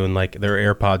listen to, and like there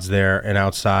are AirPods there, and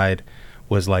outside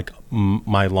was like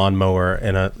my lawnmower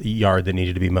and a yard that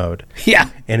needed to be mowed. Yeah.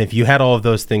 And if you had all of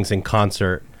those things in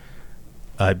concert,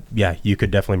 yeah, you could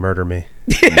definitely murder me.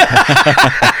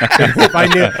 if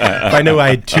I knew I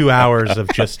had 2 hours of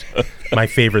just my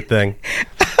favorite thing.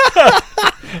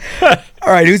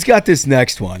 All right, who's got this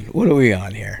next one? What are we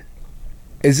on here?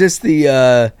 Is this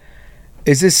is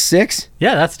this 6?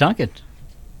 Yeah, that's Duncan.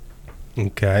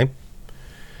 Okay.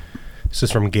 This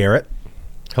is from Garrett.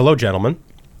 Hello, gentlemen.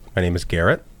 My name is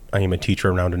Garrett. I am a teacher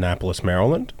around Annapolis,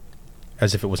 Maryland.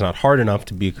 As if it was not hard enough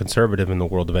to be a conservative in the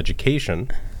world of education.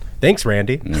 Thanks,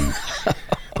 Randy.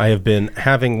 I have been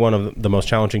having one of the most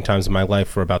challenging times of my life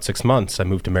for about 6 months. I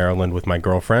moved to Maryland with my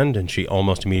girlfriend, and she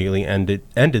almost immediately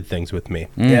ended things with me.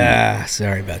 Yeah,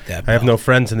 sorry about that. I have no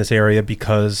friends in this area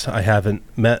because I haven't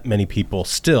met many people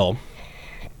still,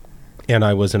 and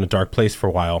I was in a dark place for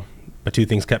a while. But 2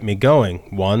 things kept me going.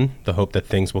 1, the hope that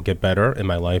things will get better in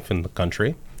my life in the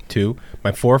country. 2,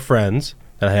 my 4 friends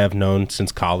that I have known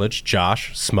since college,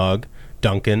 Josh, Smug,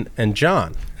 Duncan, and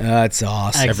John. That's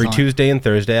awesome. Every Excellent. Tuesday and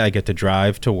Thursday, I get to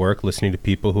drive to work listening to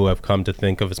people who have come to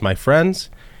think of as my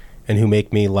friends and who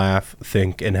make me laugh,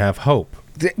 think, and have hope.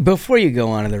 Before you go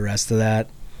on to the rest of that,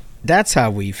 that's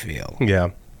how we feel. Yeah.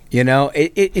 You know,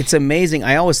 it's amazing.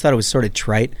 I always thought it was sort of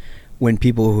trite when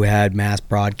people who had mass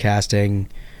broadcasting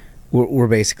were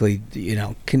basically, you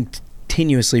know,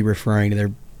 continuously referring to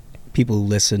their people who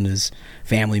listen as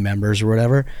family members or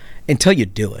whatever, until you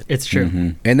do it. It's true. Mm-hmm.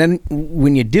 And then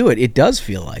when you do it, it does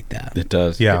feel like that. It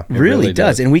does. Yeah. It really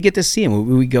does. And we get to see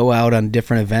them. We go out on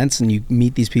different events and you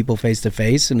meet these people face to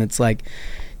face, and it's like,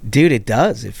 dude, it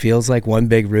does. It feels like one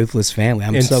big ruthless family.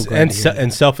 I'm so glad to hear that.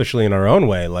 And selfishly in our own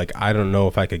way, like, I don't know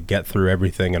if I could get through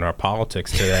everything in our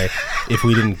politics today if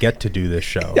we didn't get to do this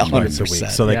show once a week. 100%.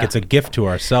 So, like, Yeah. it's a gift to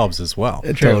ourselves as well.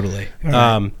 Totally.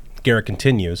 Garrett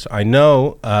continues, I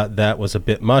know that was a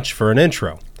bit much for an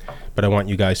intro, but I want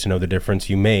you guys to know the difference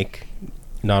you make,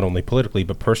 not only politically,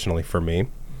 but personally for me.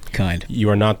 Kind. You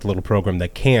are not the little program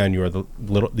that can. You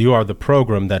are the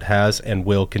program that has and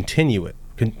will continue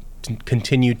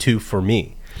to for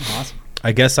me. Awesome.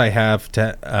 I guess I have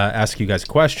to ask you guys a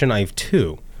question. I have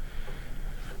 2.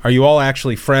 Are you all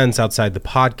actually friends outside the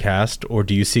podcast, or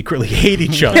do you secretly hate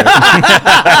each other?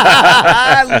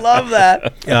 I love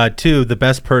that. 2, the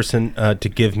best person to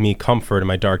give me comfort in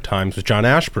my dark times was John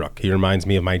Ashbrook. He reminds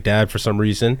me of my dad for some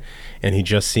reason, and he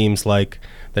just seems like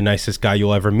the nicest guy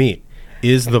you'll ever meet.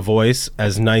 Is the voice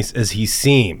as nice as he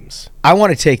seems? I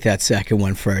want to take that second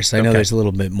one first. I know Okay. there's a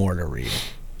little bit more to read.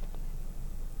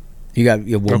 You have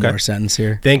one Okay. more sentence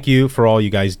here. Thank you for all you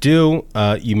guys do.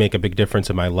 You make a big difference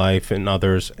in my life and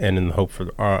others, and in the hope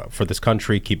for this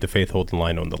country. Keep the faith, hold the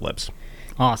line on the lips.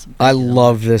 Awesome. I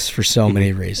love this for so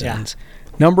many reasons.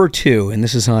 Number 2, and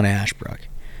this is on Ashbrook.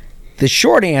 The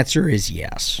short answer is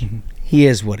yes. He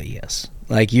is what he is.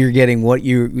 Like, you're getting what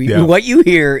you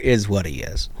hear is what he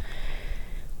is.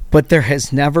 But there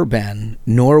has never been,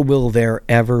 nor will there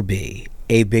ever be,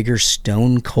 a bigger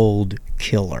stone cold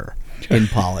killer in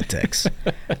politics.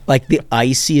 Like the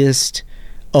iciest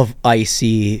of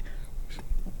icy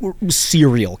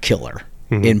serial killer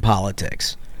in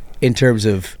politics in terms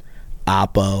of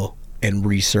oppo and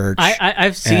research.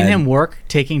 I've seen and him work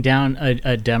taking down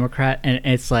a Democrat, and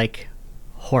it's like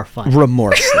horrifying.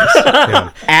 remorseless.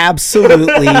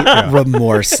 Absolutely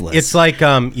remorseless. It's like,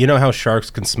 you know how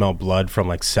sharks can smell blood from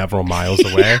like several miles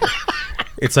away?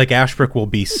 It's like Ashbrook will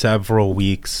be several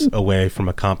weeks away from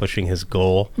accomplishing his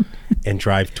goal and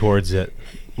drive towards it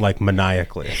like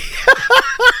maniacally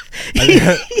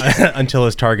until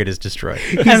his target is destroyed.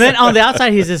 And then on the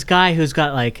outside, he's this guy who's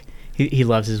got like he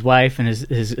loves his wife and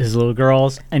his little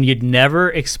girls, and you'd never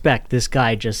expect this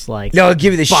guy just like no,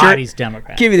 give you the shirt. bodies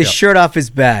Democrat. Give you the shirt off his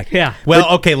back. Yeah. Well,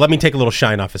 okay, let me take a little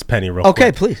shine off his penny real quick.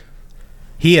 Okay, please.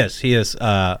 He is,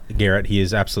 Garrett, he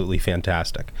is absolutely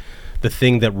fantastic. The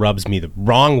thing that rubs me the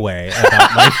wrong way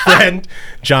about my friend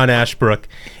John Ashbrook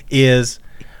is,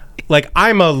 like,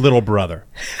 I'm a little brbrother.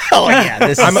 Oh yeah,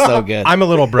 this is so good. I'm a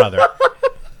little brother.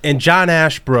 And John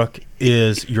Ashbrook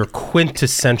is your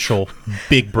quintessential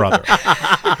big brother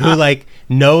who, like,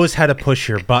 knows how to push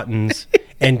your buttons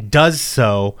and does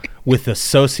so with a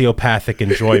sociopathic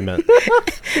enjoyment.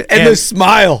 and the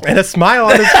smile. And a smile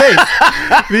on his face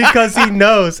because he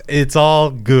knows it's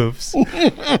all goofs.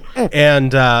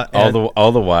 And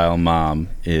All the while, mom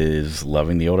is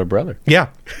loving the older brother. yeah.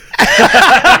 He's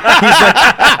like,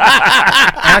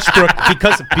 Ashbrook,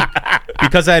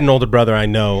 because I had an older brother, I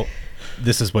know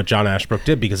this is what John Ashbrook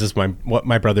did, because this is what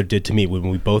my brother did to me when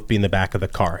we both be in the back of the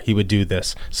car. He would do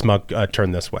this. Smug,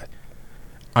 turn this way.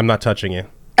 I'm not touching you.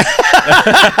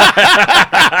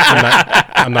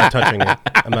 I'm not touching you.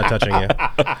 I'm not touching you.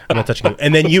 I'm not touching you.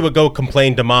 And then you would go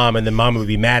complain to mom, and then mom would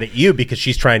be mad at you because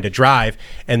she's trying to drive,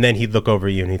 and then he'd look over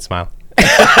at you and he'd smile.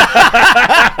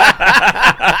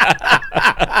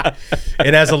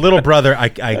 And as a little brother, I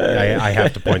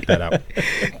have to point that out.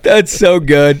 That's so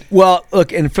good. Well,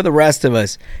 look, and for the rest of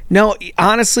us, no,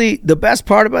 honestly, the best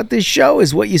part about this show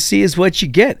is what you see is what you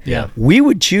get. Yeah. We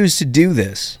would choose to do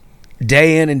this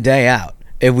day in and day out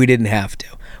if we didn't have to.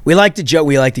 We like to joke.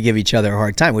 We like to give each other a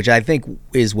hard time, which I think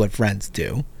is what friends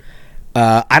do.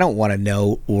 I don't want to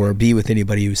know or be with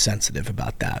anybody who's sensitive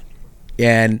about that.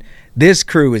 And this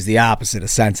crew is the opposite of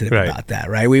sensitive about that,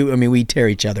 right? We tear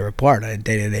each other apart on a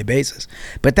day-to-day basis.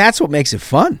 But that's what makes it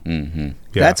fun. Mm-hmm.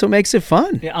 Yeah. That's what makes it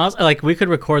fun. Yeah, honestly, like we could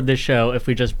record this show if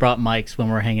we just brought mics when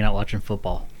we're hanging out watching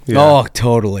football. Yeah. Oh,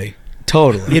 totally.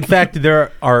 In fact,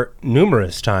 there are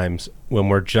numerous times when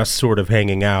we're just sort of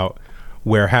hanging out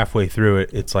where halfway through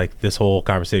it, it's like this whole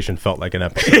conversation felt like an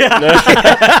episode.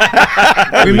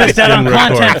 We missed out on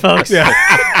content, folks. Yeah.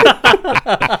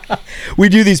 We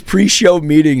do these pre-show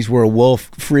meetings where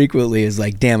Wolf frequently is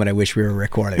like, damn it, I wish we were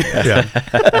recording this.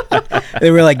 Yeah.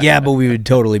 They were like, yeah, but we would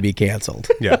totally be canceled.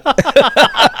 Yeah.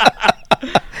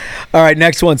 All right,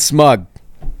 next one, Smug.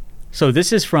 So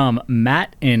this is from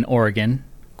Matt in Oregon.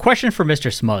 Question for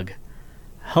Mr. Smug.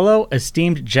 Hello,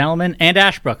 esteemed gentlemen and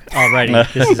Ashbrook. Already,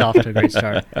 this is off to a great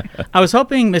start. I was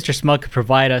hoping Mr. Smug could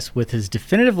provide us with his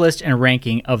definitive list and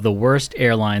ranking of the worst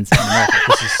airlines in America.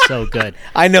 This is so good.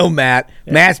 I know Matt.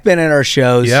 Yeah. Matt's been in our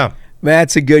shows. Yeah.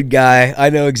 Matt's a good guy. I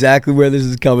know exactly where this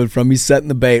is coming from. He's setting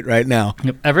the bait right now.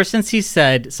 Ever since he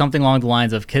said something along the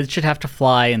lines of kids should have to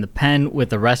fly in the pen with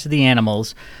the rest of the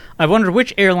animals, I've wondered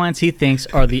which airlines he thinks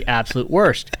are the absolute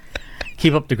worst.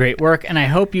 Keep up the great work, and I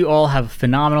hope you all have a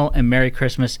phenomenal and Merry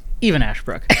Christmas, even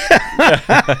Ashbrook.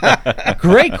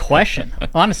 Great question.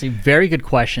 Honestly, very good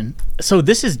question. So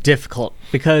this is difficult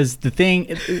because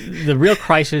the real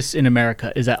crisis in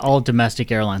America is that all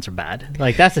domestic airlines are bad.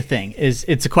 Like, that's the thing.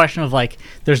 It's a question of, like,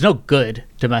 there's no good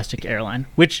domestic airline,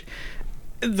 which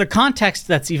the context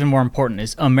that's even more important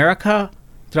is America,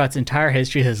 throughout its entire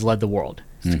history, has led the world.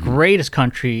 It's the greatest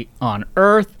country on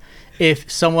earth.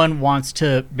 If someone wants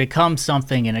to become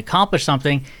something and accomplish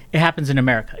something, it happens in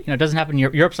America. It doesn't happen in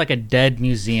Europe. Europe's like a dead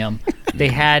museum. They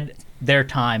had their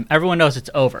time. Everyone knows it's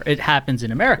over. It happens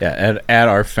in America. Yeah, at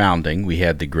our founding, we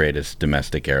had the greatest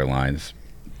domestic airlines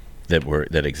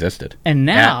that existed. And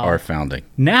now, at our founding,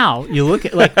 now you look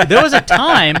at, like, there was a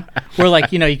time where,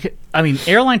 like,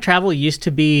 airline travel used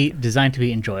to be designed to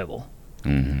be enjoyable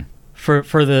for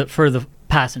the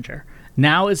passenger.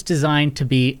 Now it's designed to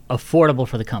be affordable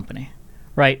for the company,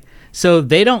 right? So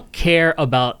they don't care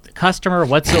about the customer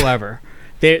whatsoever.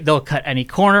 They'll cut any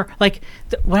corner. Like,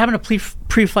 what happened to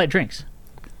pre-flight drinks?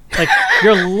 Like,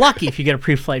 you're lucky if you get a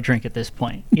pre-flight drink at this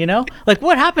point, Like,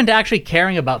 what happened to actually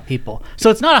caring about people? So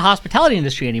it's not a hospitality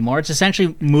industry anymore. It's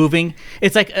essentially moving.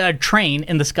 It's like a train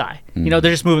in the sky. They're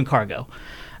just moving cargo.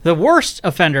 The worst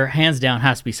offender, hands down,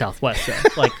 has to be Southwest. Though.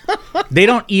 Like, they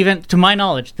don't even, to my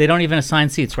knowledge, they don't even assign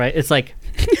seats, right? It's like,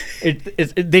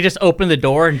 they just open the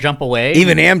door and jump away.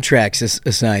 Even Amtrak's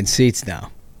assign seats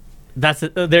now. That's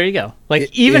it. There you go. Like,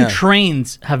 even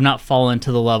trains have not fallen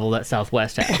to the level that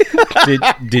Southwest has.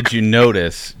 Did you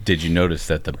notice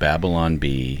that the Babylon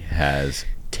Bee has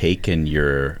taken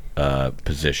your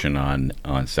position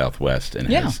on Southwest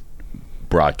and has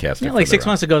broadcast it? Yeah, like 6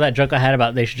 months ago, that joke I had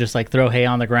about they should just, like, throw hay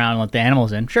on the ground and let the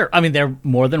animals in. Sure. I mean, they're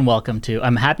more than welcome to.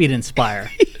 I'm happy to inspire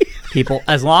people,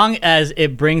 as long as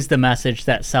it brings the message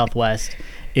that Southwest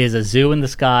is a zoo in the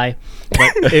sky.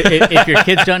 But if your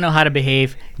kids don't know how to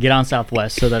behave, get on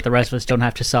Southwest so that the rest of us don't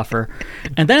have to suffer.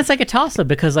 And then it's like a toss-up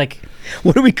because, like...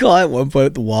 What do we call it at one point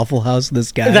at the Waffle House in the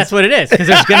sky? That's what it is, because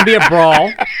there's going to be a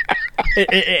brawl.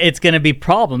 It's going to be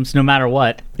problems no matter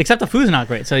what. Except the food's not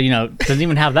great, so, it doesn't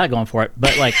even have that going for it.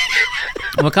 But, like,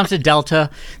 when it comes to Delta,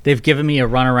 they've given me a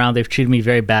runaround. They've treated me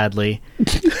very badly.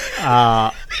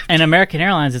 And American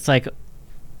Airlines, it's like...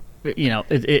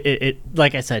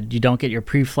 like I said, you don't get your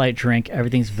pre-flight drink.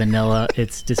 Everything's vanilla.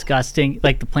 It's disgusting.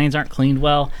 Like, the planes aren't cleaned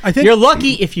well. I think you're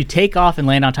lucky if you take off and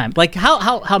land on time. Like,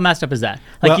 how messed up is that?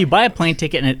 Like, you buy a plane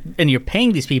ticket and you're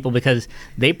paying these people because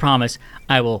they promise,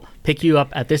 I will pick you up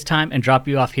at this time and drop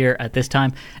you off here at this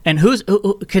time. And who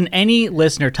can any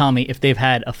listener tell me if they've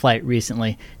had a flight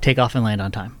recently take off and land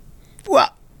on time?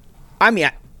 Well, I mean,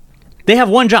 they have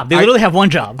one job. They literally have one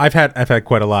job. I've had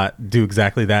quite a lot do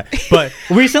exactly that. But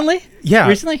recently? Yeah.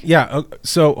 Recently? Yeah.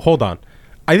 So hold on.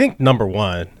 I think number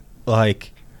one,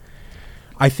 like,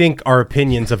 I think our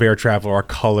opinions of air travel are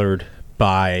colored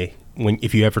by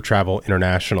if you ever travel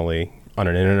internationally, on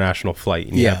an international flight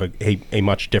and you Yeah. have a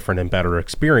much different and better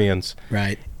experience,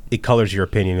 Right. it colors your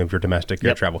opinion of your domestic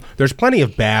air travel. There's plenty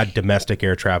of bad domestic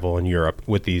air travel in Europe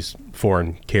with these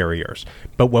foreign carriers.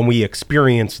 But when we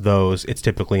experience those, it's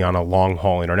typically on a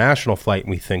long-haul international flight,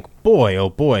 and we think, boy, oh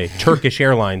boy, Turkish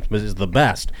Airlines is the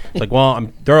best. It's like, well,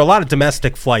 there are a lot of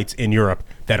domestic flights in Europe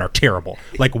that are terrible.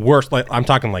 Like worse, like I'm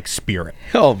talking like Spirit.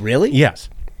 Oh, really? Yes.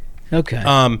 Okay.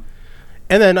 And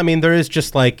then, I mean, there is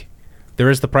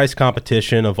the price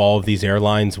competition of all of these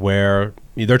airlines where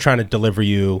they're trying to deliver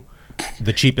you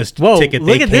the cheapest ticket they can.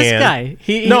 Look at this guy.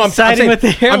 He's siding with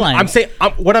the airline. I'm saying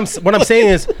what I'm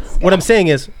saying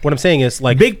is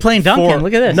like Big Plane Duncan.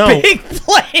 Look at this. No, Big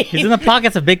plane. He's in the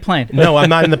pockets of Big Plane. no, I'm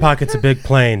not in the pockets of Big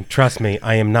Plane. Trust me,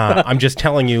 I am not. I'm just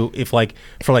telling you, if like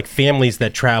for like families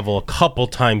that travel a couple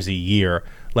times a year,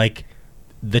 like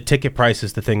the ticket price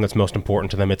is the thing that's most important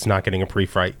to them. It's not getting a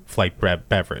pre-flight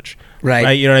beverage,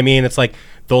 Right. You know what I mean? It's like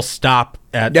they'll stop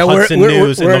at Now, Hudson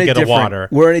News and they'll get a water.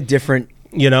 We're in a different.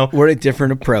 You know, We're in a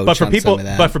different approach. but for on people, some of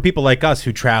that. but for people like us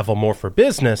who travel more for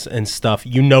business and stuff,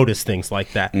 you notice things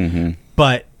like that.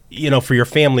 But you know, for your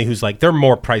family who's like they're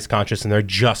more price conscious and they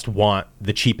just want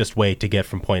the cheapest way to get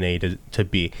from point A to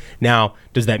B. Now,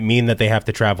 does that mean that they have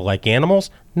to travel like animals?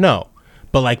 No,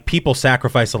 but like people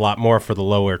sacrifice a lot more for the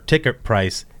lower ticket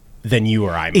price than you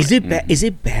or I might. Is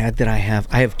it bad that I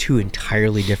have two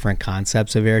entirely different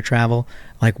concepts of air travel?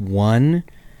 Like one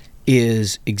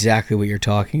is exactly what you're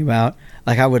talking about.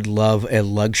 Like I would love a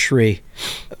luxury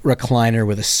recliner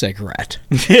with a cigarette.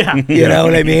 Yeah. You know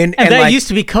what I mean? And that like, used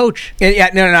to be Coach.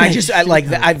 yeah, no. I like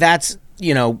that's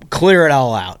clear it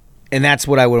all out, and that's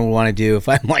what I would want to do if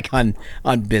I'm like on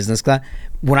business class.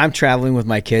 When I'm traveling with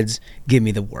my kids, give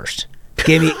me the worst.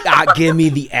 Give me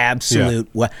the absolute.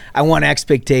 I want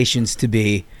expectations to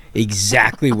be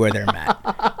exactly where they're at.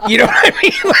 You know what I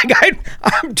mean? Like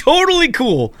I'm totally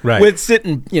cool with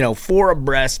sitting, four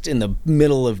abreast in the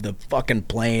middle of the fucking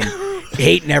plane,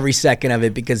 hating every second of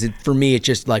it because for me it's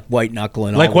just like white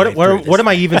knuckling. Like all the way what am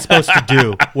I even supposed to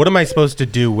do? What am I supposed to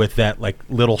do with that like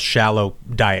little shallow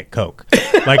Diet Coke?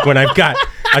 Like when I've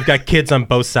got kids on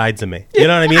both sides of me. You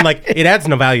know what I mean? Like it adds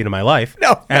no value to my life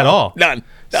at all. None.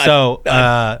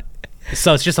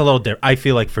 So it's just a little different. I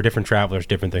feel like for different travelers,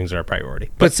 different things are a priority.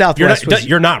 But Southwest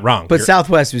you're not wrong. But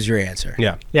Southwest was your answer.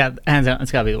 Yeah. Yeah, hands down,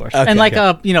 it's got to be the worst. Okay. And like,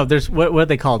 there's what are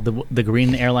they called? The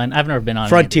green airline. I've never been on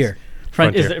Frontier.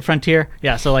 Is it Frontier?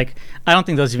 Yeah. So like, I don't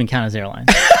think those even count as airlines.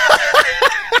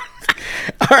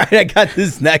 All right, I got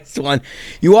this next one.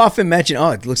 You often mention,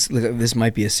 this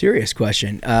might be a serious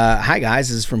question. Hi, guys.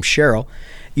 This is from Cheryl.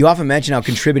 You often mention how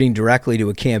contributing directly to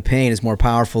a campaign is more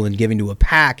powerful than giving to a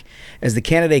PAC, as the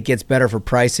candidate gets better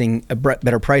pricing for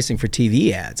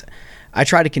TV ads. I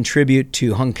tried to contribute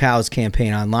to Hung Kao's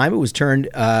campaign online, but was turned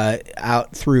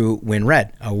out through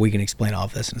WinRed. Oh, we can explain all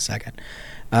of this in a second.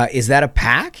 Is that a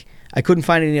PAC? I couldn't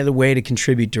find any other way to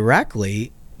contribute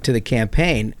directly to the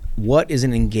campaign. What is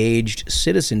an engaged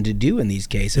citizen to do in these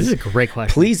cases? This is a great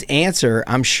question. Please answer.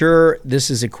 I'm sure this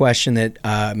is a question that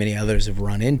many others have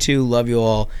run into. Love you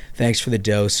all. Thanks for the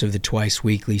dose of the twice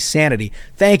weekly sanity.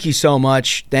 Thank you so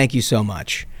much. Thank you so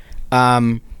much.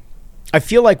 I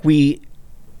feel like we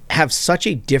have such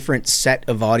a different set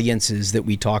of audiences that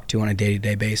we talk to on a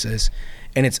day-to-day basis,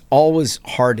 and it's always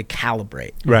hard to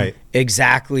calibrate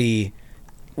exactly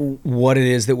what it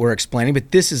is that we're explaining,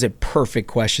 but this is a perfect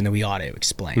question that we ought to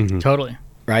explain. Mm-hmm. Totally.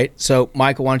 Right? So,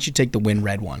 Michael, why don't you take the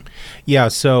WinRed one? Yeah,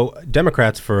 so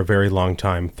Democrats for a very long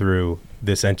time through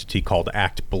this entity called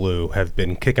Act Blue have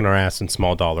been kicking our ass in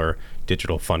small dollar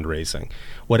digital fundraising.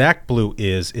 What Act Blue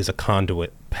is a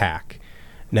conduit PAC.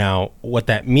 Now, what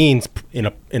that means in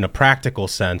a practical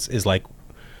sense is like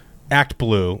Act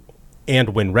Blue and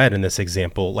WinRed in this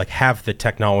example, like have the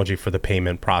technology for the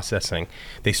payment processing.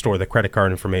 They store the credit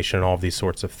card information and all of these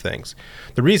sorts of things.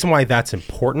 The reason why that's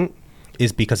important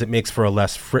is because it makes for a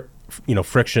less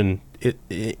friction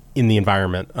in the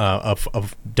environment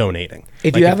of donating.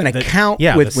 If you have an account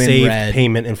with the WinRed, saved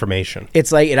payment information.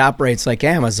 It's like it operates like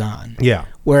Amazon. Yeah.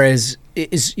 Whereas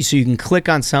so you can click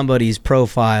on somebody's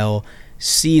profile,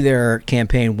 see their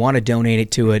campaign, want to donate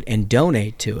it to it, and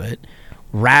donate to it,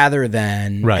 rather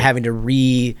than having to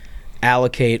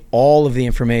reallocate all of the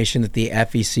information that the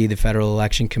FEC, the Federal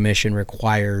Election Commission,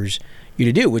 requires you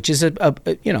to do, which is it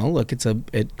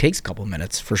takes a couple of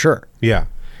minutes for sure. Yeah.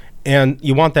 And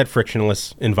you want that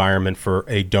frictionless environment for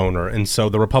a donor. And so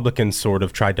the Republicans sort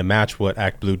of tried to match what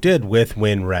Act Blue did with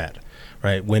WinRed,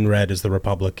 right? WinRed is the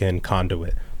Republican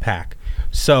conduit PAC.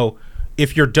 So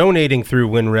if you're donating through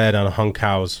WinRed on Hung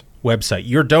Kao's website,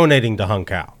 you're donating to Hung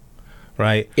Kao.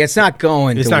 right? It's not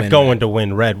going. It's to not win going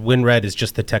red. to WinRed. WinRed is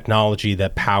just the technology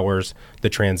that powers the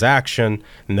transaction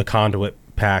and the conduit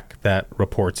pack that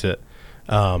reports it.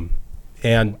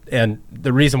 And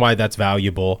the reason why that's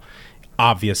valuable,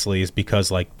 obviously, is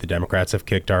because like the Democrats have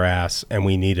kicked our ass, and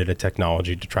we needed a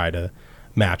technology to try to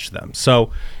match them.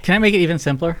 So, Can I make it even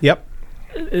simpler? yep,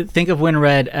 Think of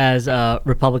WinRed as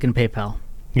Republican PayPal.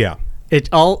 yeah, Their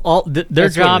That's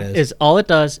what job it is. is all it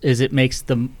does is it makes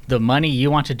the money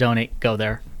you want to donate go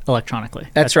there electronically.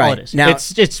 That's all right. it is. Now-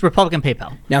 It's Republican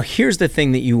PayPal. Now, here's the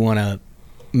thing that you want to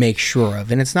make sure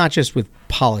of, and it's not just with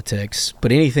politics,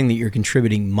 but anything that you're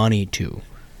contributing money to,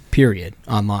 period,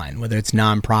 online, whether it's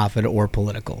nonprofit or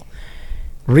political.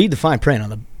 Read the fine print on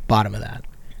the bottom of that.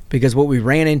 Because what we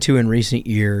ran into in recent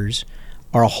years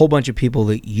are a whole bunch of people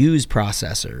that use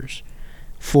processors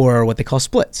for what they call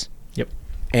splits. Yep.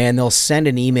 And they'll send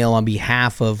an email on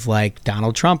behalf of, like,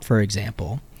 Donald Trump, for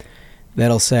example,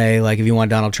 that'll say, like, if you want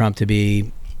Donald Trump to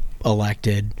be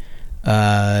elected,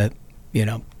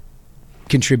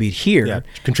 contribute here. yeah.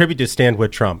 Contribute to stand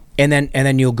with Trump. And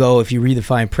then you'll go, if you read the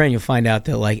fine print, you'll find out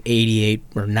that like 88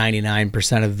 or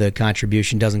 99% of the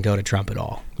contribution doesn't go to Trump at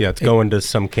all. Yeah, it's going to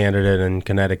some candidate in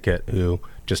Connecticut who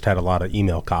just had a lot of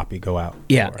email copy go out.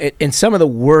 Yeah, and some of the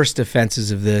worst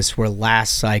offenses of this were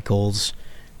last cycle's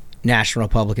National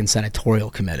Republican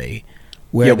Senatorial Committee,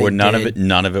 where where none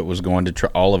of it was going to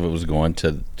all of it was going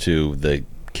to the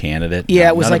candidate. Yeah,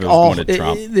 it was None like of all going to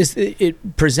Trump.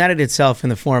 it presented itself in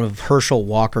the form of Herschel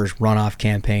Walker's runoff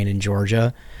campaign in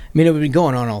Georgia. I mean, it would be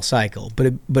going on all cycle,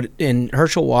 but in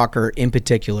Herschel Walker in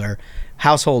particular,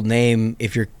 household name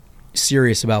if you're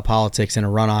serious about politics in a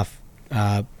runoff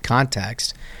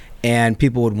context, and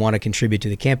people would want to contribute to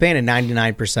the campaign, and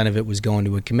 99% of it was going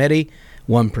to a committee,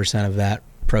 1% of that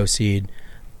proceed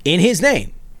in his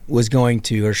name was going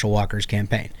to Herschel Walker's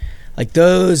campaign. Like,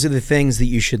 those are the things that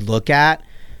you should look at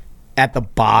the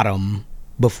bottom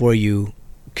before you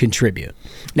contribute.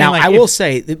 Now, like I will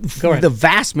say Go ahead. the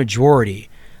vast majority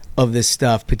of this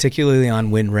stuff, particularly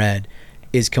on WinRed,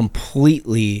 is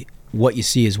completely what you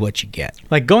see is what you get.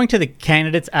 Like going to the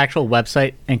candidate's actual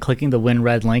website and clicking the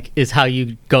WinRed link is how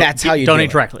you go. That's how you donate do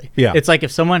it. directly. Yeah. It's like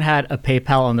if someone had a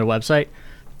PayPal on their website,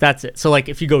 that's it. So like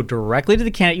if you go directly to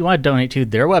the candidate you want to donate to,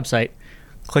 their website,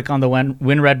 click on the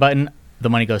WinRed button, the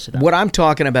money goes to them. What I'm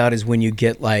talking about is when you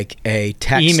get like a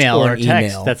text Email or or an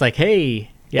text email. that's like,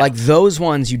 hey, yeah. Like those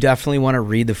ones, you definitely want to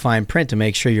read the fine print to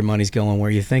make sure your money's going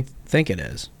where you think it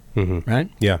is. Mm-hmm. Right?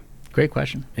 Yeah. Great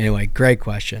question. Anyway, great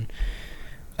question.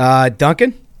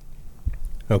 Duncan?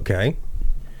 Okay.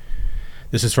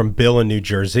 This is from Bill in New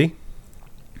Jersey.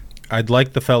 I'd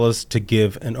like the fellas to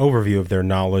give an overview of their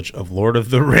knowledge of Lord of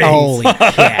the Rings, Holy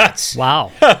cats.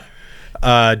 Wow.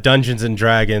 Dungeons and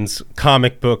Dragons,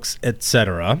 comic books,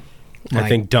 etc. I Right.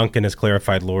 think Duncan has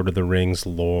clarified Lord of the Rings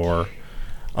lore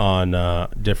on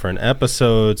different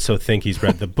episodes, so think he's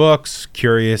read the books.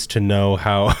 Curious to know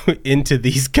how into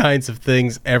these kinds of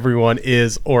things everyone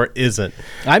is or isn't.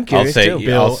 I'm curious too.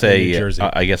 Bill I'll say, in New Jersey.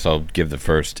 I guess I'll give the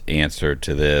first answer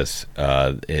to this.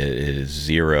 It is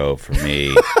 0 for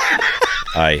me.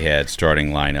 I had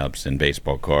starting lineups in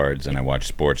baseball cards, and I watched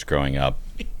sports growing up.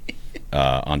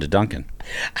 On to Duncan.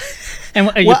 And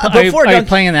are you, Well, are you, before are you Duncan-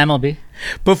 playing in the MLB?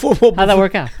 How'd that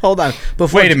work out? Hold on.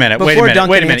 Before, Wait a minute. before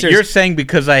Duncan answers- You're saying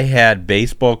because I had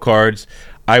baseball cards,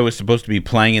 I was supposed to be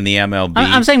playing in the MLB?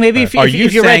 I'm saying maybe if Are you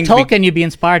read saying Tolkien, you'd be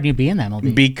inspired and you'd be in the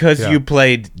MLB. because Yeah. you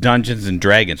played Dungeons and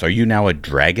Dragons, are you now a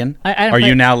dragon? I don't Are play-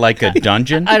 you now like a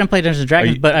dungeon? I don't play Dungeons and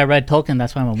Dragons, you- but I read Tolkien.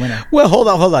 That's why I'm a winner. Well, hold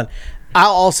on. I'll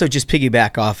also just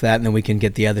piggyback off that, and then we can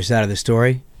get the other side of the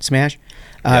story. Smash.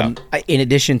 In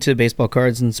addition to baseball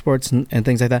cards and sports and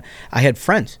things like that, I had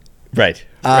friends Right.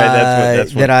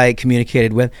 That's what that I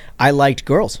communicated with. I liked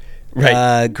girls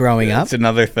growing up. That's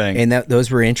another thing. And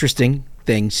those were interesting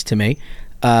things to me.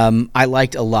 I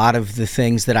liked a lot of the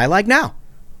things that I like now.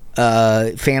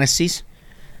 Fantasies.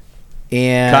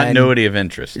 And Continuity of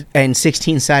interest. and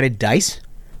 16-sided dice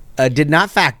did not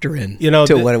factor in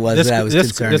to what it was this, that I was this,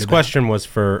 concerned This about. question was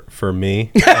for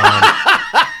me.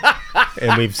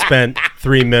 And we've spent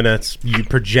 3 minutes you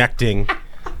projecting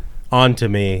onto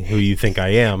me who you think I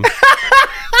am.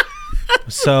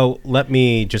 So let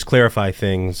me just clarify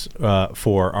things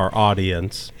for our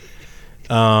audience.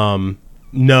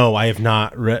 No, I have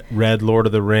not read Lord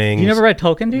of the Rings. You never read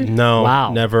Tolkien, dude? No,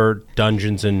 Wow. never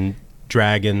Dungeons and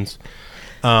Dragons.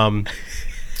 I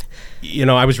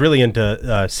was really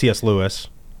into C.S. Lewis.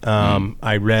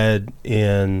 I read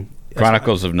in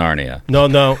Chronicles of Narnia.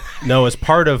 No. As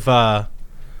part of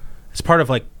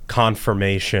like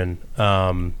confirmation.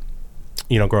 Growing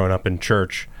up in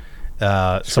church.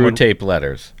 Screw tape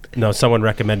letters. No, someone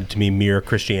recommended to me Mere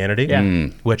Christianity, Yeah.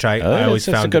 which I always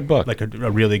that's a found good book. like a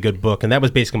really good book, and that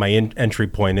was basically my entry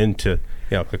point into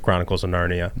the Chronicles of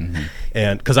Narnia,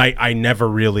 and because I never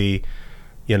really,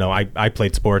 I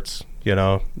played sports,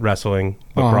 wrestling,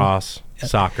 lacrosse,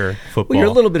 soccer, football. Well,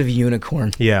 you're a little bit of a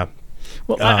unicorn. Yeah.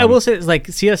 Well, I will say, like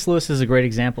C.S. Lewis is a great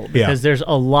example because there's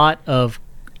a lot of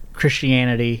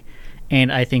Christianity and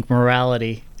I think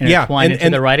morality intertwined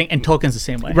into the writing, and Tolkien's the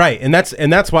same way. Right, and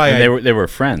that's why they were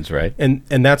friends, right? And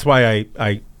that's why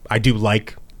I do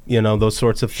like those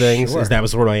sorts of things. Sure. Is that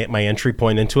was sort of my entry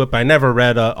point into it. But I never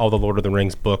read all the Lord of the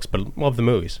Rings books, but love the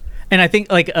movies. And I think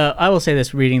I will say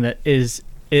this: reading that is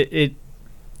it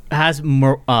has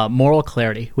moral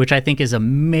clarity, which I think is a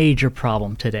major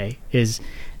problem today. Is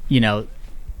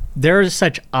there are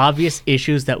such obvious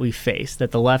issues that we face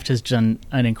that the left has done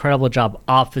an incredible job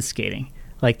obfuscating,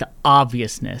 like the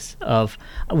obviousness of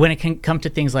when it can come to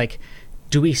things like,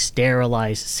 do we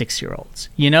sterilize 6-year-olds?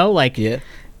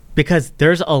 Because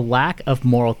there's a lack of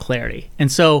moral clarity.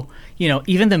 And so,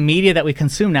 even the media that we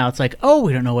consume now, it's like, oh,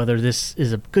 we don't know whether this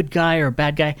is a good guy or a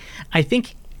bad guy. I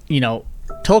think,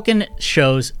 Tolkien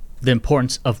shows the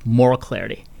importance of moral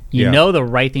clarity. You know the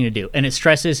right thing to do. And it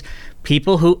stresses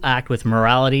people who act with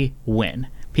morality win.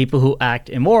 People who act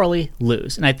immorally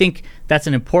lose. And I think that's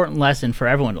an important lesson for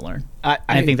everyone to learn.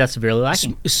 I think that's severely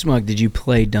lacking. Smug, did you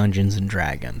play Dungeons and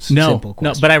Dragons? No, Simple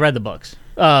question. but I read the books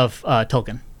of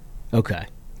Tolkien. Okay.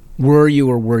 Were you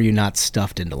or were you not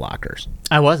stuffed into lockers?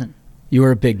 I wasn't. You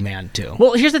were a big man, too.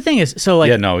 Well, here's the thing is, so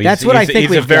like... that's what I think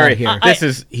we've got here.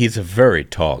 He's a very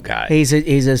tall guy. He's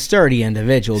a sturdy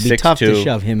individual. It'd be tough to 6'2".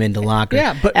 shove him into lockers.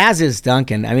 Yeah, but... As is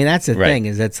Duncan. I mean, that's the thing,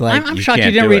 is it's like... I'm shocked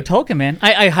you didn't read Tolkien, man.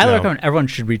 I highly recommend everyone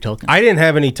should read Tolkien. I didn't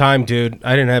have any time, dude.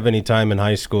 I didn't have any time in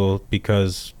high school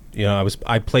because...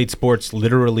 I played sports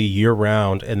literally year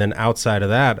round, and then outside of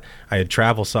that, I had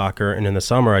travel soccer, and in the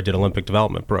summer, I did Olympic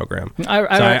development program. I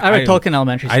read Tolkien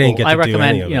Elementary School. I didn't get to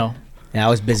recommend, do any of it. Yeah, I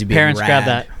was busy being parents rad.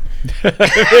 grab that.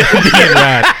 Being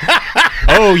rad.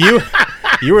 Oh,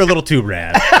 you were a little too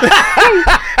rad.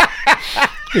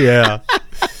 Yeah.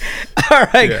 All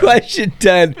right, question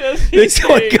 10. This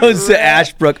one goes to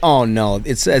Ashbrook. Oh, no.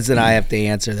 It says that I have to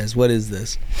answer this. What is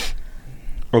this?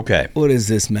 Okay. What is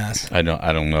this mess? I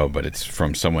don't know, but it's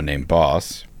from someone named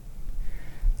Boss.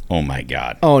 Oh my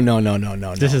God. Oh,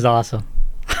 no. This is awesome.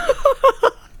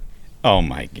 Oh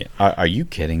my God. Are you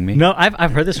kidding me? No,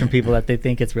 I've heard this from people that they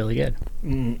think it's really good.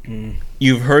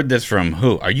 You've heard this from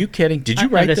who? Are you kidding? Did you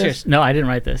write this? No, I didn't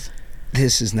write this.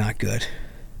 This is not good.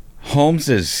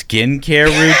 Holmes's skincare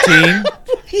routine?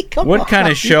 What kind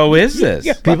of show is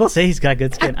this? People say he's got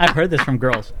good skin. I've heard this from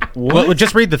girls. Well,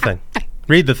 just read the thing.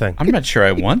 Read the thing. I'm not sure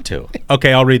I want to.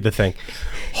 Okay, I'll read the thing.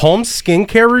 Holmes'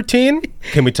 skincare routine?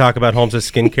 Can we talk about Holmes'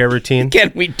 skincare routine?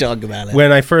 Can we talk about it?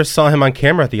 When I first saw him on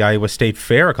camera at the Iowa State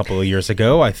Fair a couple of years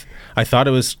ago, I thought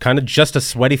it was kind of just a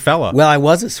sweaty fella. Well, I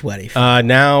was a sweaty fella.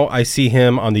 Now I see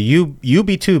him on the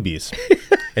UB-Tubies.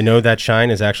 And know that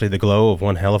shine is actually the glow of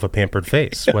one hell of a pampered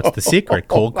face. What's the secret?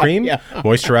 Cold cream?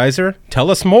 Moisturizer?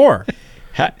 Tell us more.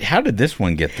 How did this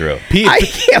one get through? I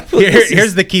can't believe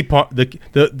Here's the key part.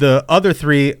 The other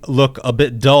three look a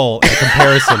bit dull in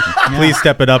comparison. Please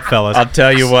step it up, fellas. I'll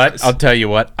tell you what.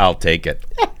 I'll take it.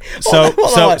 So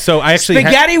I actually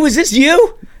Spaghetti, was this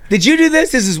you? Did you do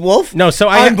this? This is Wolf? No, so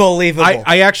Unbelievable.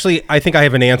 I think I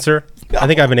have an answer. I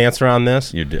think I have an answer on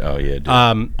this. You do. Oh yeah. Do.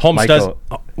 Holmes Michael,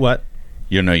 does what?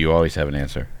 You always have an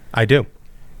answer. I do.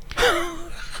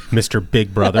 Mr.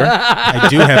 Big Brother. I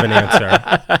do have an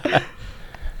answer.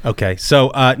 Okay,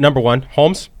 so number one,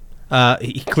 Holmes.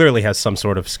 He clearly has some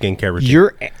sort of skincare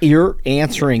routine. You're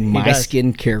answering my does.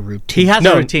 skincare routine. He has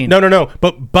a routine. No.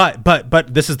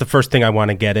 But this is the first thing I want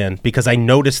to get in because I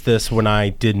noticed this when I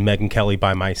did Megyn Kelly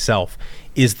by myself.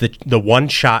 Is the one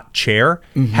shot chair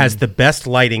has the best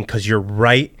lighting because you're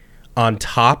right on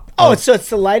top. So it's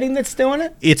the lighting that's doing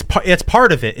it? It's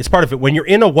part of it. It's part of it. When you're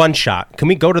in a one shot, can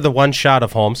we go to the one shot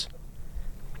of Holmes?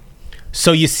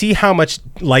 So you see how much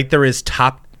light there is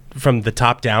from the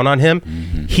top down on him.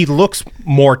 Mm-hmm. He looks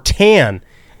more tan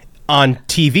on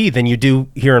TV than you do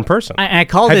here in person. I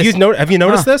called this. this. Have you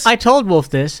noticed this? I told Wolf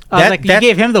this. I was like, you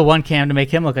gave him the one cam to make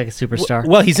him look like a superstar.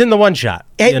 Well, he's in the one shot.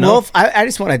 Hey, Wolf, I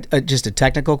just want just a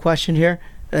technical question here.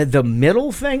 The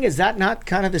middle thing, is that not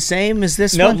kind of the same as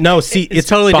this one? No, see, it's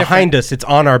totally behind different. us. It's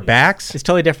on our backs. It's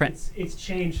totally different. It's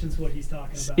changed since what he's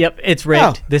talking about. Yep, it's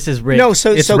rigged. Oh. This is rigged. No,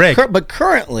 so It's rigged. but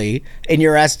currently, in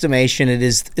your estimation, it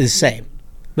is the same.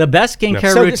 The best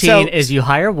skincare So- routine so- is you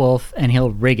hire Wolf and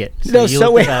he'll rig it. No, you so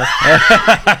look wait. the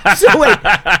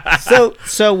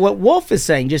best. So what Wolf is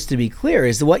saying, just to be clear,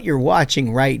 is that what you're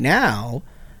watching right now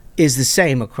is the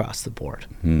same across the board.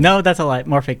 No, that's a lie.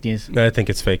 More fake news. I think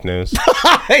it's fake news.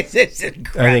 It's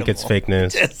incredible. I think it's fake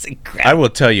news. It's incredible. I will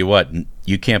tell you what,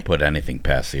 you can't put anything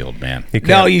past the old man. You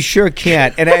No, can't- you sure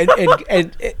can't.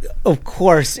 And of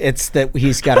course, it's that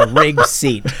he's got a rigged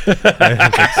seat.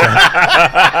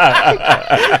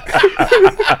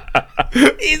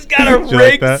 He's got a you like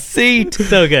rigged that? seat.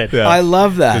 So good. Yeah. I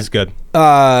love that. It's good.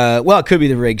 Well, it could be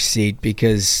the rigged seat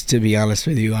because, to be honest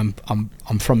with you, I'm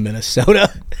from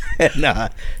Minnesota, and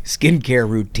skincare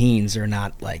routines are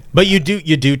not like. But you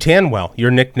do tan well.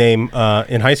 Your nickname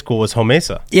in high school was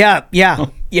Homesa. Yeah.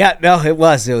 No, it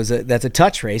was. That's a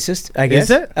touch racist, I guess.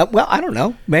 Is it? Well, I don't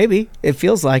know. Maybe it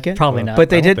feels like it. Probably not. But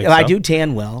they I don't did. think I so. do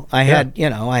tan well. I had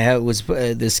was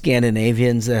the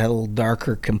Scandinavians that had a little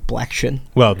darker complexion.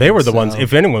 Well, they were the ones. So-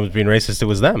 If anyone was being racist, it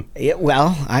was them. Yeah,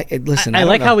 well, listen. I don't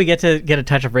like know. how we get to get a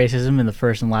touch of racism in the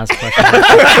first and last question.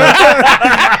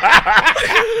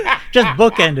 Just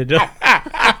bookended.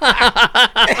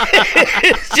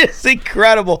 It's just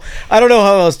incredible. I don't know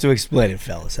how else to explain it,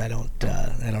 fellas. I don't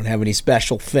have any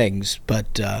special things,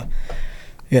 but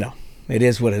it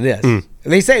is what it is.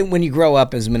 They say when you grow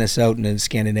up as Minnesotan and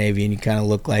Scandinavian, you kind of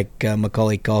look like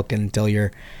Macaulay Culkin until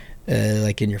you're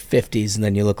like in your 50s, and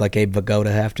then you look like Abe Vigoda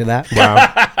after that.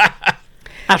 Wow.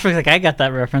 Ashwick's like, I got that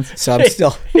reference. So I'm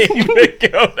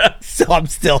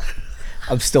still,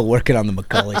 I'm still working on the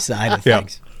Macaulay side of Yeah.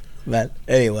 things. But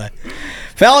anyway,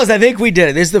 fellas, I think we did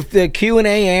it. This is the Q&A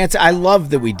answer. I love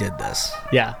that we did this.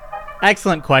 Yeah.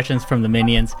 Excellent questions from the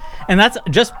Minions. And that's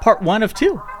just part 1 of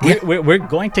 2. Yeah. We're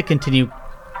going to continue.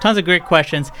 Tons of great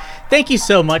questions. Thank you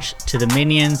so much to the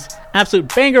Minions.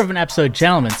 Absolute banger of an episode,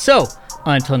 gentlemen. So,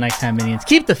 until next time, Minions,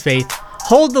 keep the faith,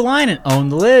 hold the line, and own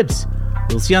the libs.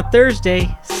 We'll see you on Thursday.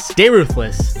 Stay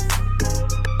ruthless.